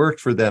I had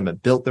worked for them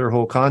and built their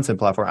whole content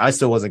platform, I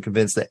still wasn't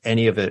convinced that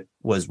any of it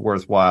was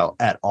worthwhile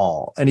at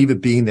all. And even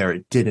being there,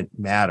 it didn't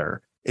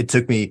matter. It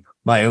took me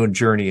my own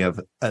journey of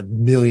a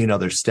million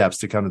other steps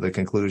to come to the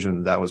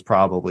conclusion that was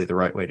probably the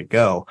right way to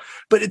go.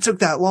 But it took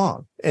that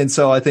long. And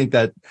so I think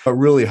that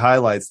really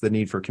highlights the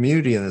need for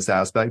community in this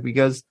aspect,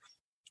 because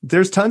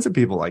there's tons of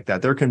people like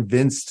that. They're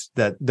convinced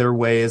that their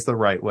way is the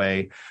right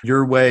way.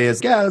 Your way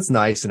is, yeah, it's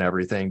nice and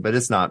everything, but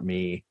it's not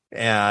me.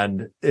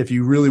 And if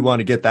you really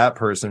want to get that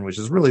person, which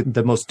is really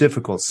the most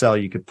difficult sell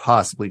you could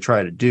possibly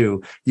try to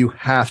do, you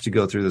have to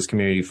go through this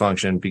community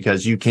function,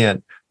 because you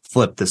can't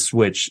flip the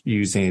switch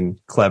using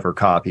clever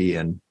copy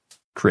and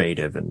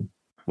creative and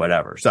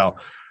whatever. So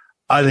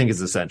I think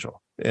it's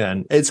essential.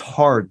 And it's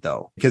hard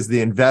though, because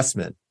the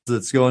investment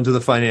Let's go into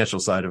the financial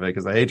side of it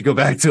because I hate to go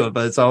back to it,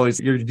 but it's always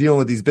you're dealing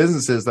with these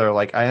businesses that are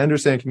like, I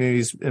understand community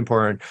is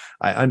important.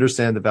 I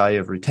understand the value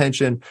of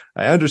retention.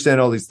 I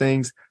understand all these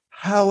things.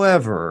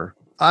 However,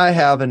 I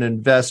have an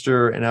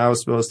investor and I was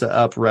supposed to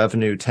up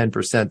revenue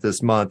 10%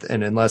 this month.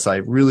 And unless I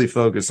really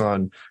focus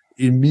on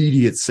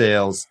immediate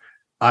sales,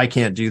 I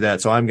can't do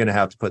that. So I'm going to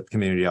have to put the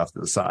community off to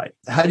the side.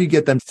 How do you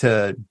get them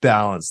to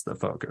balance the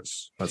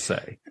focus, let's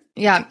say?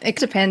 Yeah, it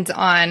depends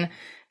on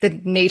the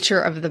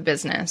nature of the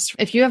business.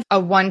 If you have a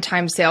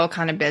one-time sale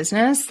kind of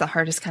business, the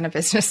hardest kind of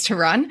business to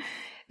run,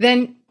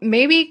 then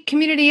maybe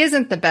community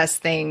isn't the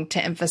best thing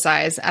to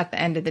emphasize at the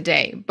end of the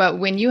day. But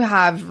when you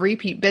have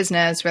repeat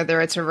business,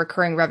 whether it's a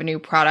recurring revenue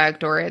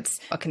product or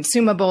it's a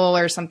consumable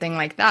or something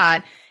like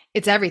that,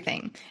 it's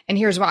everything. And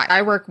here's why.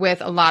 I work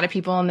with a lot of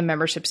people in the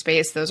membership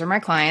space. Those are my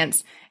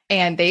clients.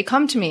 And they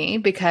come to me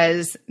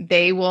because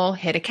they will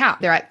hit a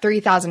cap. They're at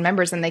 3,000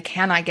 members and they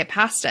cannot get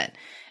past it.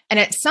 And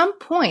at some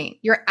point,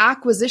 your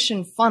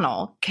acquisition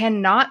funnel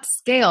cannot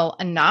scale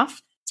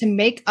enough to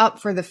make up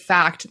for the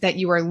fact that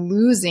you are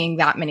losing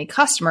that many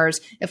customers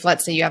if,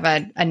 let's say, you have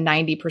a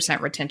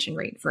 90% retention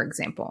rate, for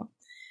example.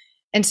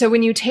 And so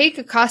when you take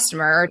a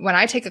customer, when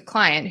I take a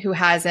client who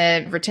has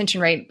a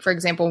retention rate, for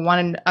example,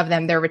 one of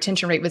them, their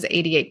retention rate was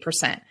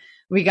 88%.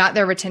 We got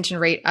their retention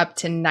rate up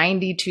to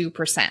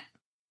 92%.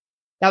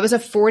 That was a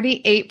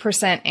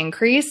 48%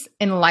 increase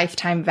in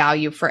lifetime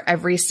value for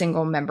every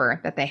single member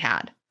that they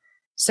had.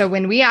 So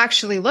when we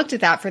actually looked at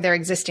that for their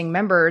existing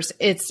members,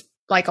 it's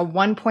like a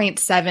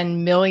 $1.7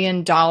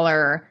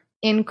 million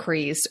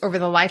increase over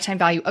the lifetime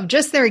value of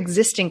just their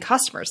existing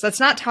customers. That's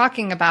not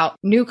talking about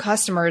new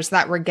customers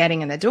that we're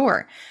getting in the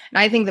door. And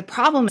I think the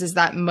problem is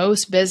that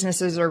most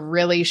businesses are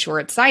really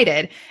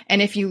short-sighted.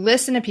 And if you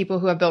listen to people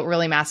who have built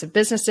really massive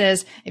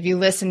businesses, if you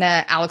listen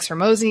to Alex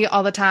Hormozi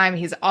all the time,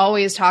 he's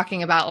always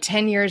talking about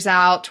 10 years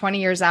out, 20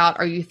 years out.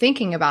 Are you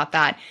thinking about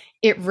that?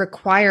 It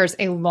requires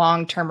a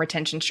long-term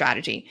retention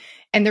strategy.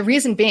 And the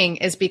reason being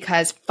is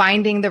because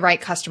finding the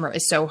right customer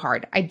is so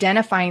hard.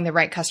 Identifying the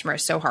right customer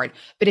is so hard.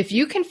 But if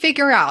you can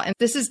figure out, and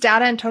this is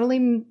data and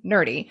totally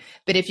nerdy,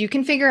 but if you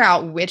can figure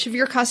out which of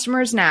your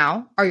customers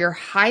now are your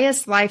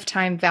highest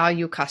lifetime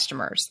value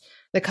customers,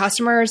 the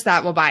customers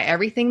that will buy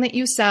everything that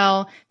you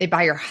sell, they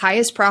buy your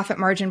highest profit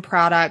margin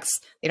products,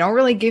 they don't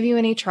really give you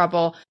any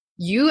trouble,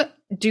 you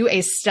do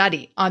a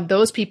study on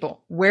those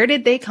people. Where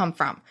did they come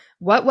from?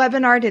 What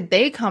webinar did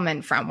they come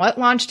in from? What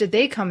launch did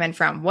they come in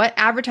from? What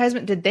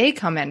advertisement did they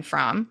come in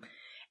from?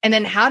 And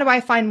then how do I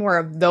find more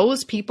of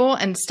those people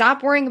and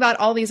stop worrying about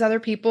all these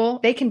other people?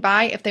 They can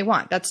buy if they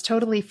want. That's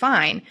totally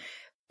fine.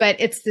 But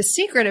it's the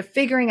secret of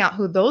figuring out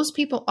who those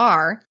people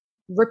are,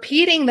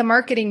 repeating the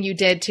marketing you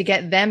did to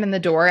get them in the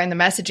door and the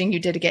messaging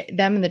you did to get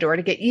them in the door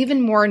to get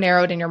even more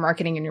narrowed in your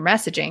marketing and your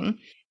messaging.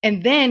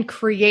 And then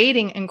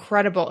creating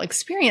incredible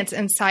experience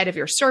inside of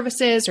your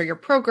services or your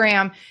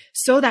program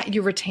so that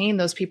you retain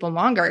those people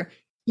longer.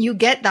 You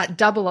get that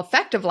double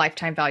effect of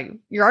lifetime value.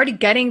 You're already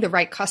getting the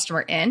right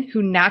customer in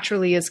who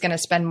naturally is going to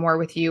spend more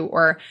with you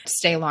or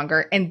stay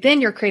longer. And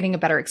then you're creating a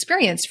better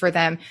experience for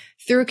them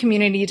through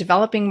community,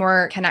 developing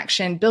more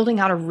connection, building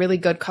out a really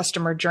good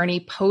customer journey,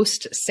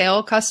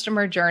 post-sale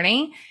customer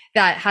journey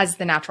that has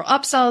the natural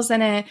upsells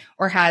in it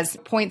or has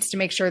points to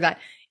make sure that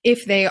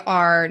if they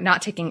are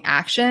not taking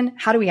action,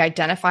 how do we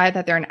identify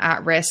that they're an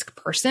at-risk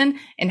person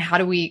and how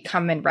do we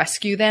come and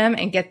rescue them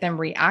and get them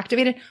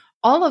reactivated?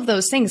 All of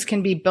those things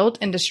can be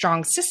built into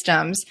strong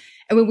systems.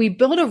 And when we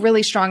build a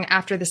really strong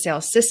after the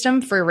sale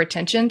system for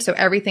retention, so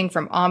everything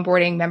from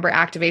onboarding, member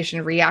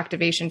activation,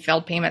 reactivation,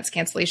 failed payments,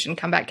 cancellation,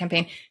 comeback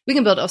campaign, we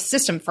can build a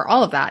system for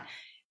all of that.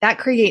 That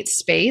creates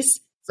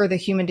space for the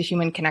human to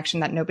human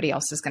connection that nobody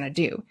else is going to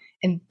do.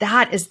 And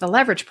that is the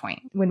leverage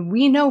point. When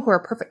we know who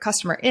our perfect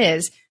customer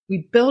is,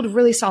 we build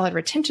really solid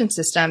retention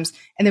systems,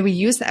 and then we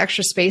use the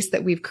extra space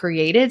that we've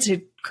created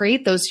to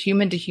create those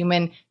human to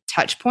human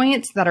touch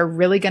points that are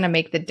really going to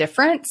make the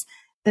difference.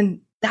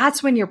 Then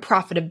that's when your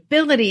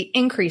profitability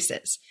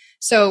increases.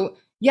 So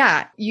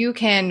yeah, you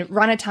can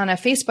run a ton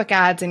of Facebook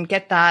ads and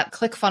get that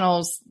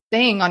ClickFunnels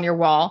thing on your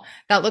wall.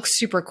 That looks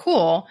super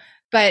cool,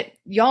 but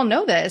y'all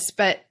know this,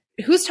 but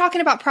who's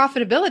talking about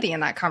profitability in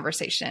that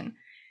conversation?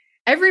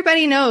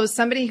 Everybody knows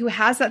somebody who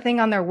has that thing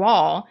on their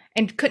wall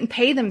and couldn't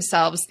pay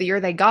themselves the year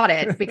they got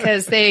it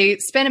because they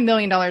spent $1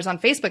 million on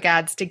Facebook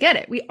ads to get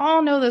it. We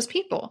all know those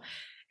people.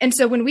 And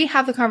so when we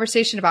have the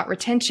conversation about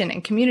retention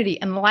and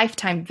community and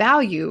lifetime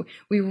value,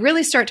 we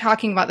really start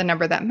talking about the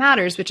number that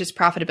matters, which is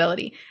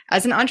profitability.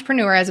 As an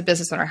entrepreneur, as a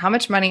business owner, how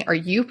much money are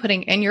you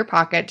putting in your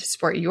pocket to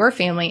support your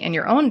family and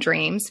your own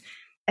dreams?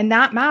 And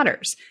that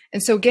matters.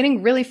 And so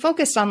getting really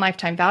focused on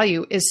lifetime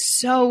value is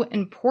so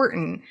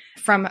important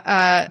from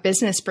a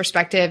business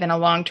perspective and a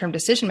long-term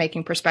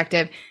decision-making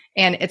perspective.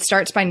 And it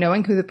starts by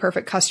knowing who the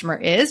perfect customer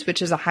is,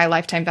 which is a high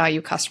lifetime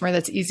value customer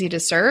that's easy to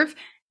serve,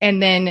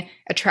 and then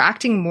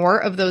attracting more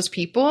of those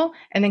people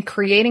and then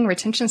creating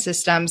retention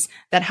systems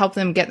that help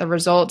them get the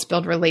results,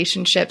 build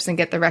relationships, and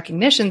get the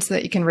recognition so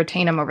that you can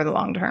retain them over the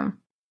long term.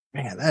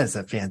 Man, that is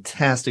a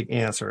fantastic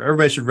answer.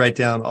 Everybody should write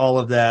down all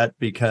of that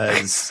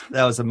because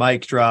that was a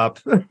mic drop.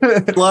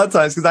 A lot of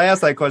times, because I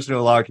ask that question to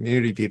a lot of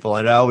community people,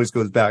 and it always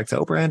goes back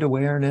to brand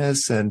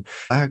awareness and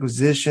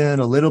acquisition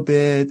a little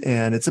bit.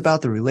 And it's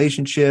about the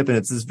relationship. And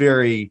it's this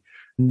very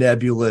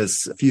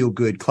nebulous feel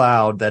good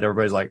cloud that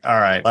everybody's like, all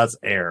right, let's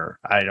air.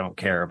 I don't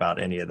care about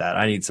any of that.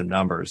 I need some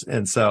numbers.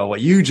 And so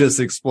what you just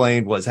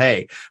explained was,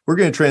 hey, we're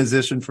going to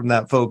transition from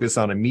that focus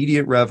on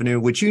immediate revenue,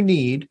 which you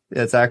need,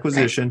 that's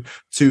acquisition,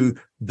 to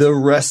the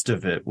rest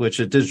of it, which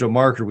at Digital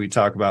Marketer, we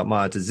talk about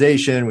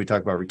monetization, we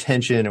talk about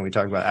retention, and we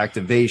talk about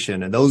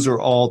activation. And those are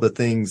all the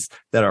things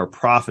that are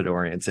profit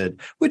oriented,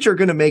 which are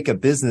going to make a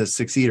business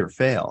succeed or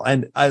fail.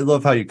 And I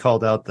love how you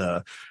called out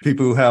the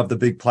people who have the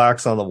big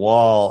plaques on the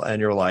wall and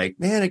you're like,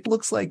 man, it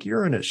looks like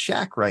you're in a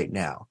shack right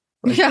now.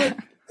 Like, Yeah.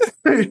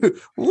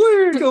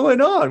 what's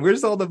going on?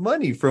 Where's all the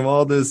money from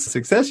all this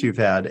success you've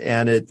had?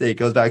 And it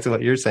goes back to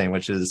what you're saying,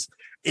 which is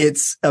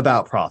it's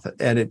about profit.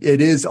 And it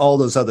is all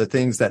those other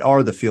things that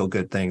are the feel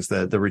good things,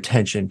 the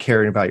retention,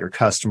 caring about your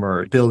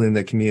customer, building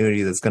the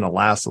community that's going to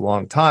last a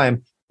long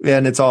time.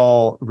 And it's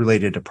all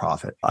related to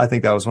profit. I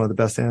think that was one of the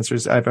best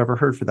answers I've ever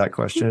heard for that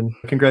question.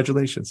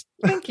 Congratulations.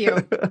 Thank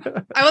you.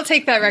 I will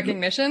take that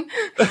recognition.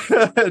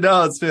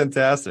 No, it's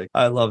fantastic.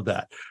 I love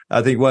that.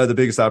 I think one of the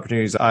biggest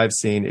opportunities I've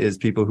seen is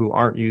people who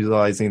aren't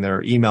utilizing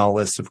their email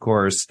list, of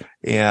course.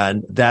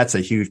 And that's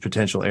a huge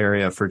potential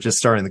area for just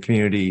starting the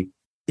community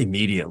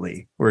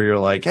immediately, where you're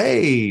like,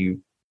 hey,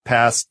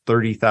 past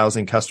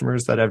 30,000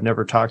 customers that I've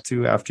never talked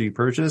to after you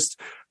purchased.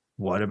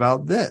 What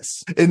about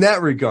this? In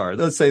that regard,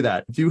 let's say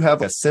that do you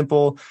have a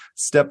simple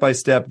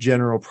step-by-step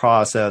general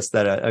process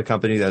that a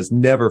company that's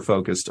never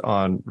focused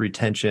on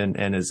retention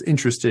and is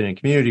interested in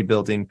community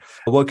building,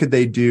 what could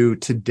they do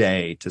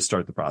today to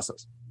start the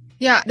process?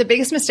 Yeah. The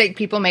biggest mistake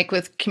people make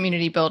with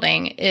community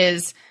building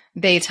is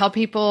they tell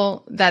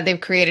people that they've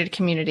created a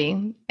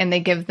community and they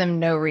give them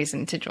no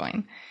reason to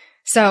join.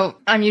 So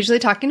I'm usually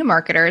talking to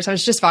marketers. I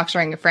was just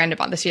Voxering a friend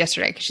about this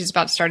yesterday because she's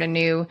about to start a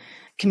new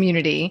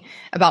community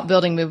about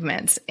building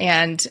movements.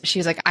 And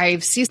she's like, I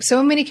see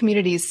so many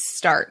communities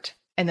start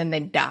and then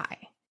they die.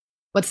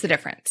 What's the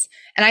difference?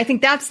 And I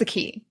think that's the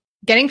key.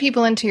 Getting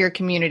people into your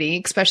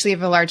community, especially if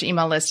you have a large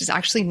email list, is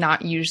actually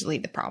not usually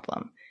the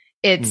problem.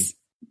 It's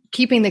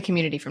keeping the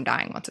community from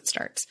dying once it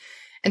starts.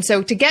 And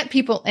so to get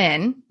people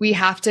in, we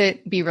have to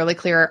be really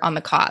clear on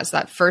the cause,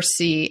 that first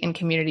C in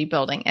community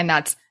building. And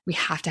that's, we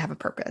have to have a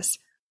purpose.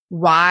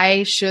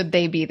 Why should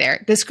they be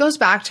there? This goes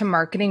back to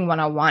marketing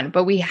 101,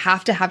 but we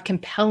have to have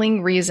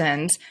compelling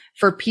reasons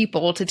for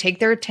people to take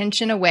their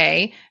attention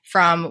away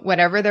from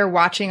whatever they're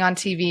watching on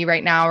TV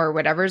right now or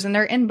whatever's in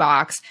their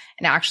inbox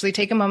and actually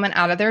take a moment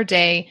out of their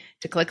day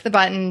to click the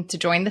button, to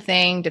join the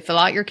thing, to fill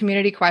out your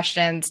community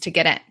questions, to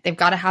get in. They've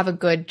got to have a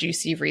good,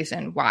 juicy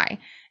reason why.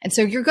 And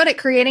so you're good at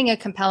creating a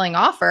compelling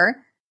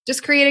offer.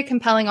 Just create a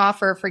compelling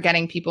offer for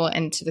getting people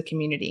into the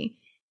community.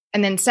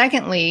 And then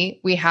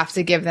secondly, we have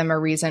to give them a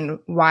reason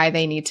why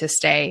they need to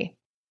stay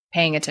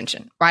paying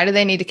attention. Why do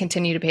they need to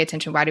continue to pay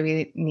attention? Why do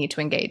we need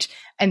to engage?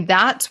 And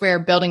that's where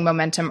building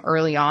momentum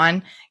early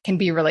on can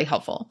be really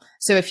helpful.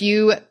 So if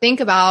you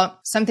think about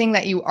something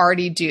that you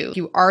already do a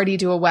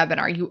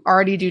webinar, you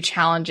already do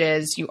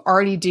challenges, you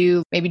already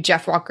do maybe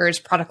Jeff Walker's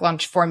product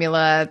launch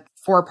formula,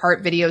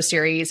 4-part video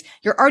series,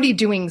 you're already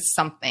doing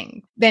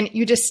something. Then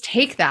you just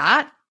take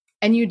that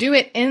and you do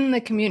it in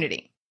the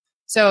community.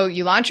 So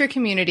you launch your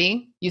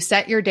community, you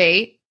set your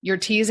date, you're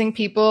teasing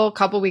people a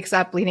couple weeks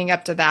up leading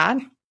up to that,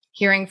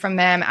 hearing from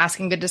them,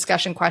 asking good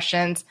discussion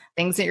questions,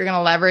 things that you're going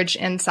to leverage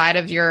inside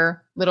of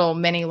your little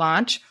mini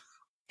launch.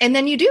 And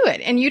then you do it.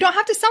 And you don't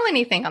have to sell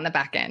anything on the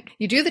back end.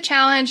 You do the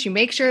challenge. You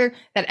make sure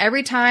that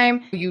every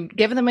time you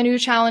give them a new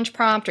challenge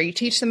prompt or you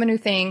teach them a new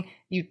thing,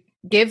 you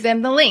give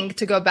them the link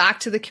to go back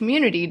to the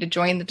community to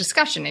join the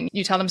discussion. And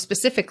you tell them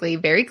specifically,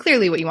 very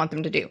clearly what you want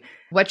them to do.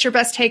 What's your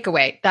best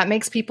takeaway? That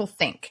makes people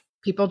think.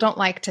 People don't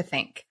like to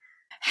think.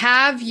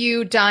 Have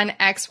you done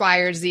X, Y,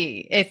 or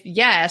Z? If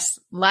yes,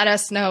 let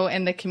us know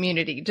in the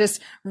community.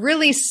 Just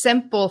really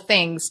simple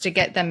things to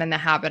get them in the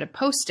habit of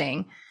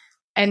posting.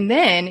 And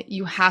then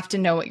you have to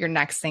know what your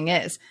next thing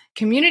is.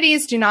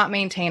 Communities do not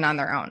maintain on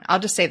their own. I'll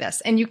just say this.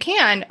 And you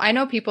can, I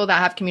know people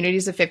that have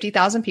communities of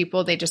 50,000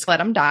 people, they just let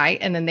them die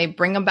and then they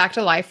bring them back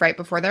to life right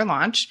before their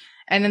launch.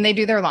 And then they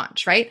do their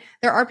launch, right?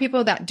 There are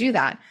people that do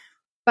that.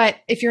 But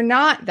if you're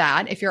not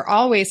that, if you're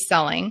always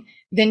selling,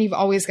 then you've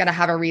always got to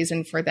have a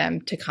reason for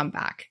them to come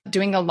back.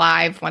 Doing a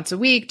live once a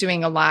week,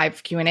 doing a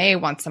live Q&A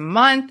once a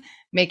month,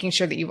 making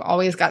sure that you've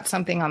always got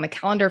something on the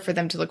calendar for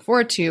them to look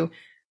forward to.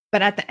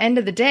 But at the end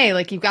of the day,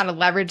 like you've got to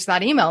leverage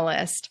that email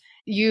list.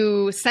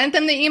 You sent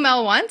them the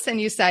email once and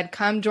you said,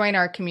 come join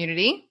our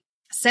community.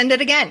 Send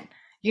it again.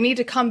 You need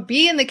to come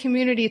be in the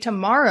community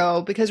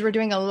tomorrow because we're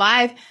doing a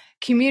live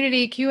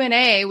community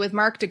Q&A with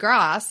Mark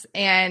DeGrasse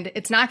and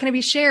it's not going to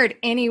be shared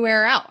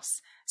anywhere else.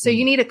 So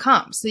you need to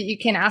come so that you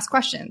can ask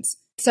questions.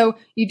 So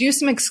you do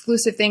some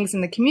exclusive things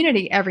in the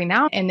community every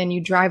now and then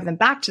you drive them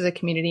back to the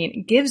community and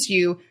it gives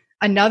you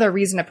another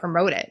reason to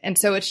promote it. And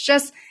so it's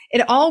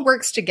It all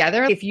works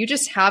together. If you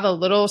just have a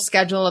little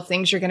schedule of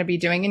things you're going to be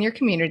doing in your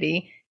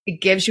community,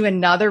 it gives you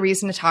another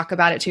reason to talk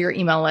about it to your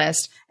email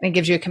list, and it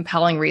gives you a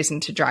compelling reason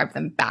to drive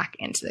them back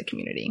into the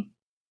community.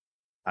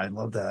 I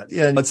love that.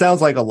 Yeah. It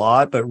sounds like a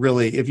lot, but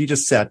really, if you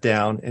just sat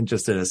down and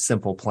just did a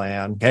simple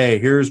plan, hey,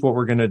 here's what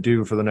we're going to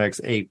do for the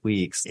next 8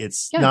 weeks.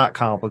 It's not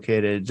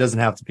complicated. It doesn't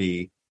have to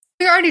be.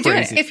 You're already doing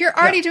it. If you're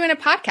already doing a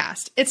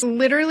podcast, it's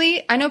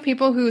literally, I know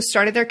people who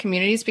started their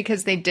communities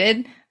because they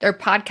did their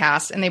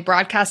podcast and they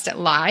broadcast it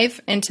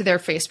live into their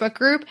Facebook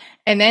group.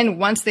 And then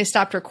once they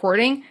stopped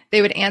recording,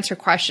 they would answer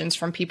questions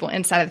from people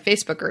inside of the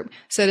Facebook group.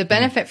 So the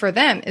benefit for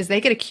them is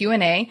they get a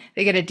Q&A,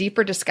 they get a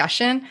deeper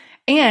discussion,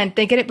 and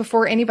they get it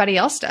before anybody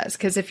else does.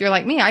 Because if you're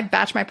like me, I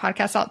batch my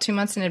podcast out 2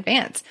 months in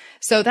advance.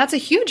 So that's a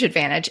huge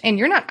advantage. And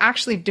you're not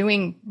actually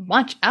doing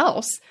much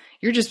else.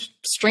 You're just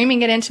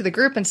streaming it into the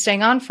group and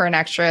staying on for an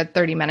extra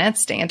 30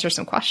 minutes to answer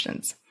some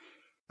questions.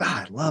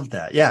 I love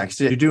that. Yeah, because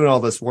you're doing all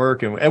this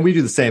work. And we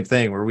do the same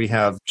thing where we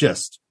have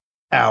just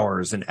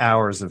hours and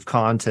hours of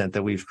content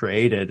that we've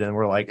created. And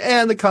we're like,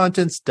 and the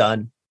content's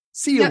done.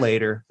 See you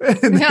later.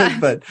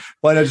 But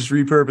why not just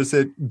repurpose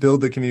it,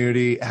 build the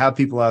community, have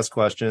people ask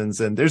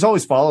questions. And there's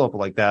always follow-up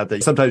like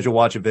that sometimes you'll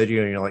watch a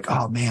video and you're like,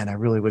 oh man, I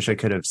really wish I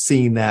could have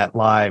seen that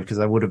live because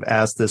I would have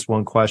asked this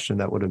one question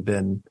that would have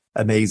been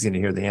amazing to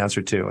hear the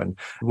answer to. And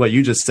what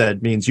you just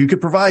said means you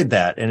could provide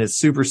that. And it's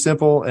super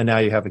simple. And now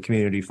you have a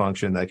community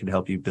function that can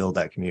help you build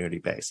that community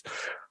base.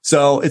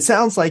 So it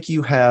sounds like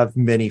you have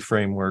many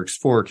frameworks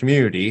for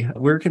community.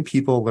 Where can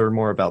people learn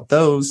more about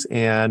those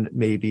and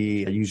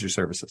maybe use your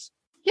services?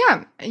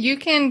 Yeah, you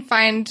can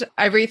find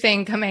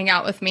everything coming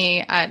out with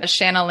me at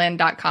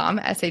shanalynn.com,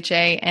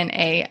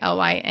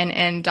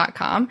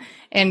 SHANALYNN.com.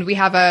 And we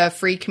have a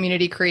free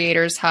community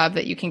creators hub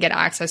that you can get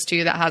access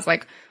to that has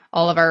like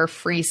all of our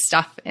free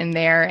stuff in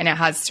there. And it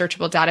has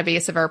searchable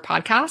database of our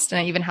podcast.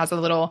 And it even has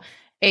a little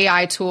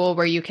AI tool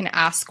where you can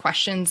ask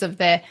questions of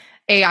the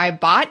AI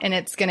bot, and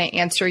it's going to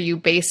answer you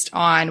based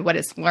on what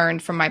it's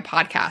learned from my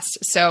podcast.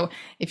 So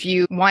if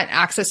you want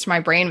access to my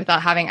brain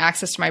without having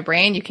access to my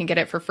brain, you can get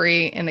it for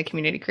free in the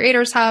Community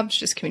Creators Hub. It's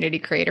just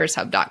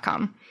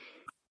communitycreatorshub.com.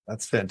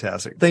 That's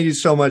fantastic. Thank you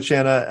so much,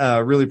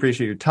 Shanna. Really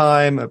appreciate your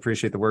time.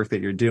 Appreciate the work that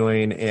you're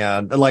doing.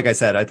 And like I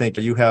said, I think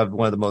you have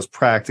one of the most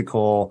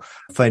practical,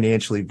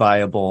 financially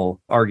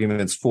viable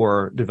arguments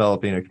for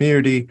developing a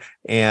community.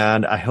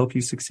 And I hope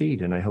you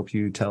succeed. And I hope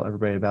you tell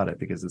everybody about it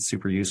because it's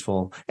super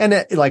useful.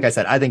 And like I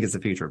said, I think it's the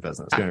future of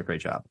business. Doing a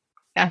great job.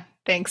 Yeah,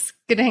 thanks.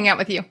 Good to hang out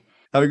with you.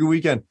 Have a good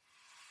weekend.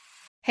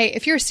 Hey,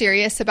 if you're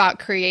serious about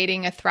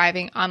creating a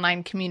thriving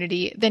online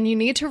community, then you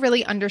need to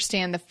really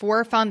understand the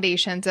 4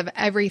 foundations of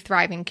every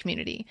thriving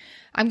community.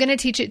 I'm going to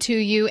teach it to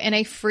you in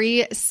a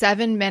free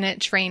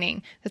 7-minute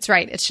training. That's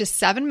right. It's just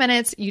 7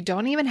 minutes. You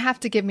don't even have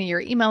to give me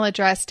your email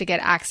address to get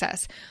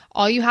access.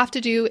 All you have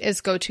to do is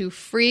go to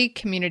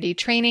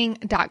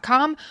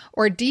freecommunitytraining.com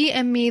or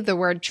DM me the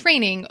word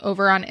training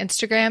over on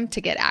Instagram to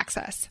get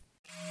access.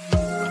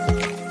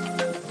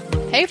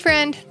 Hey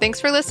friend, thanks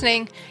for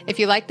listening. If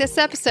you like this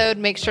episode,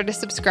 make sure to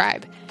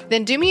subscribe.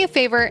 Then do me a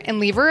favor and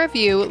leave a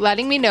review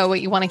letting me know what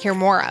you want to hear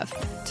more of.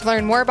 To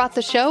learn more about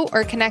the show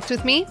or connect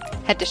with me,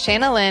 head to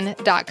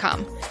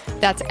shanalynn.com.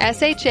 That's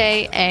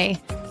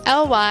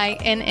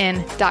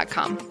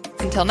SHAALYNN.com.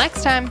 Until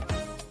next time.